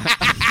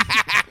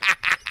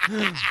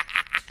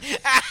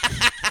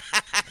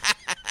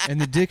 And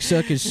the dick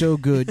suck is so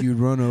good you'd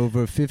run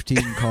over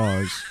 15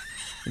 cars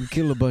and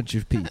kill a bunch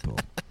of people.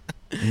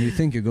 And you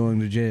think you're going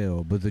to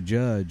jail, but the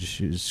judge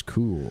is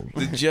cool.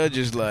 The judge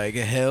is like,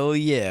 hell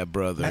yeah,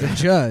 brother. The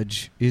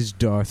judge is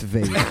Darth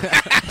Vader.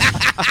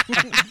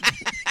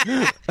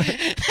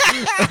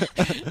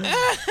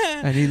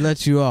 And he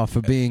lets you off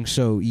for being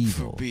so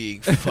evil. For being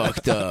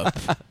fucked up.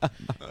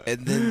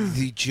 And then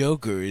the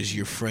Joker is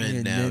your friend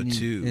And now then you,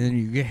 too. And then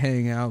you get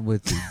hang out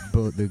with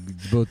both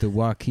the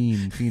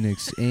Joaquin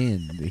Phoenix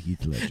and the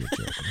Heath Ledger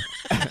Joker.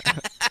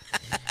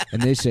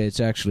 And they say it's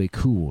actually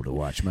cool to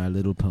watch My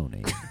Little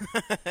Pony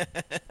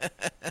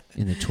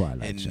in the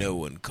Twilight And Zone. no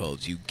one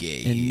calls you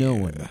gay. And here. no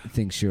one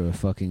thinks you're a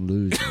fucking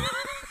loser.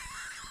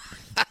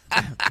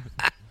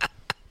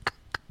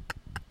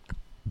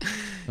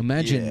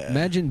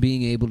 Imagine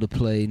being able to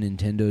play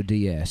Nintendo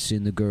DS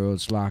in the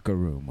girls' locker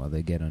room while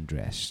they get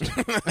undressed.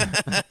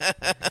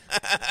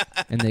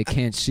 And they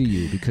can't see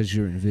you because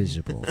you're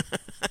invisible.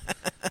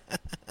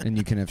 And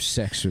you can have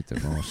sex with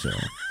them also.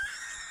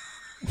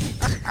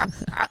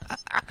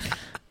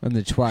 On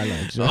the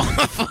Twilight Zone.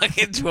 Oh,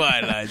 fucking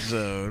Twilight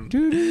Zone.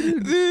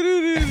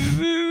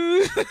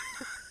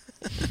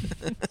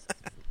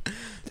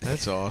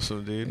 That's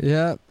awesome, dude.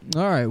 Yeah.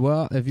 All right.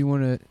 Well, if you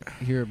want to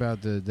hear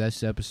about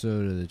this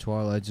episode of the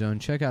Twilight Zone,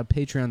 check out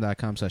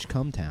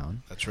patreon.com/cumtown.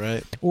 That's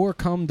right. Or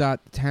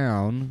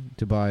cum.town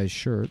to buy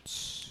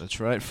shirts. That's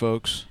right,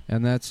 folks.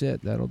 And that's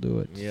it. That'll do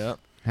it. Yep.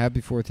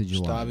 Happy 4th of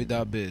July.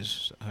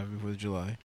 Stabby.biz. Happy 4th of July.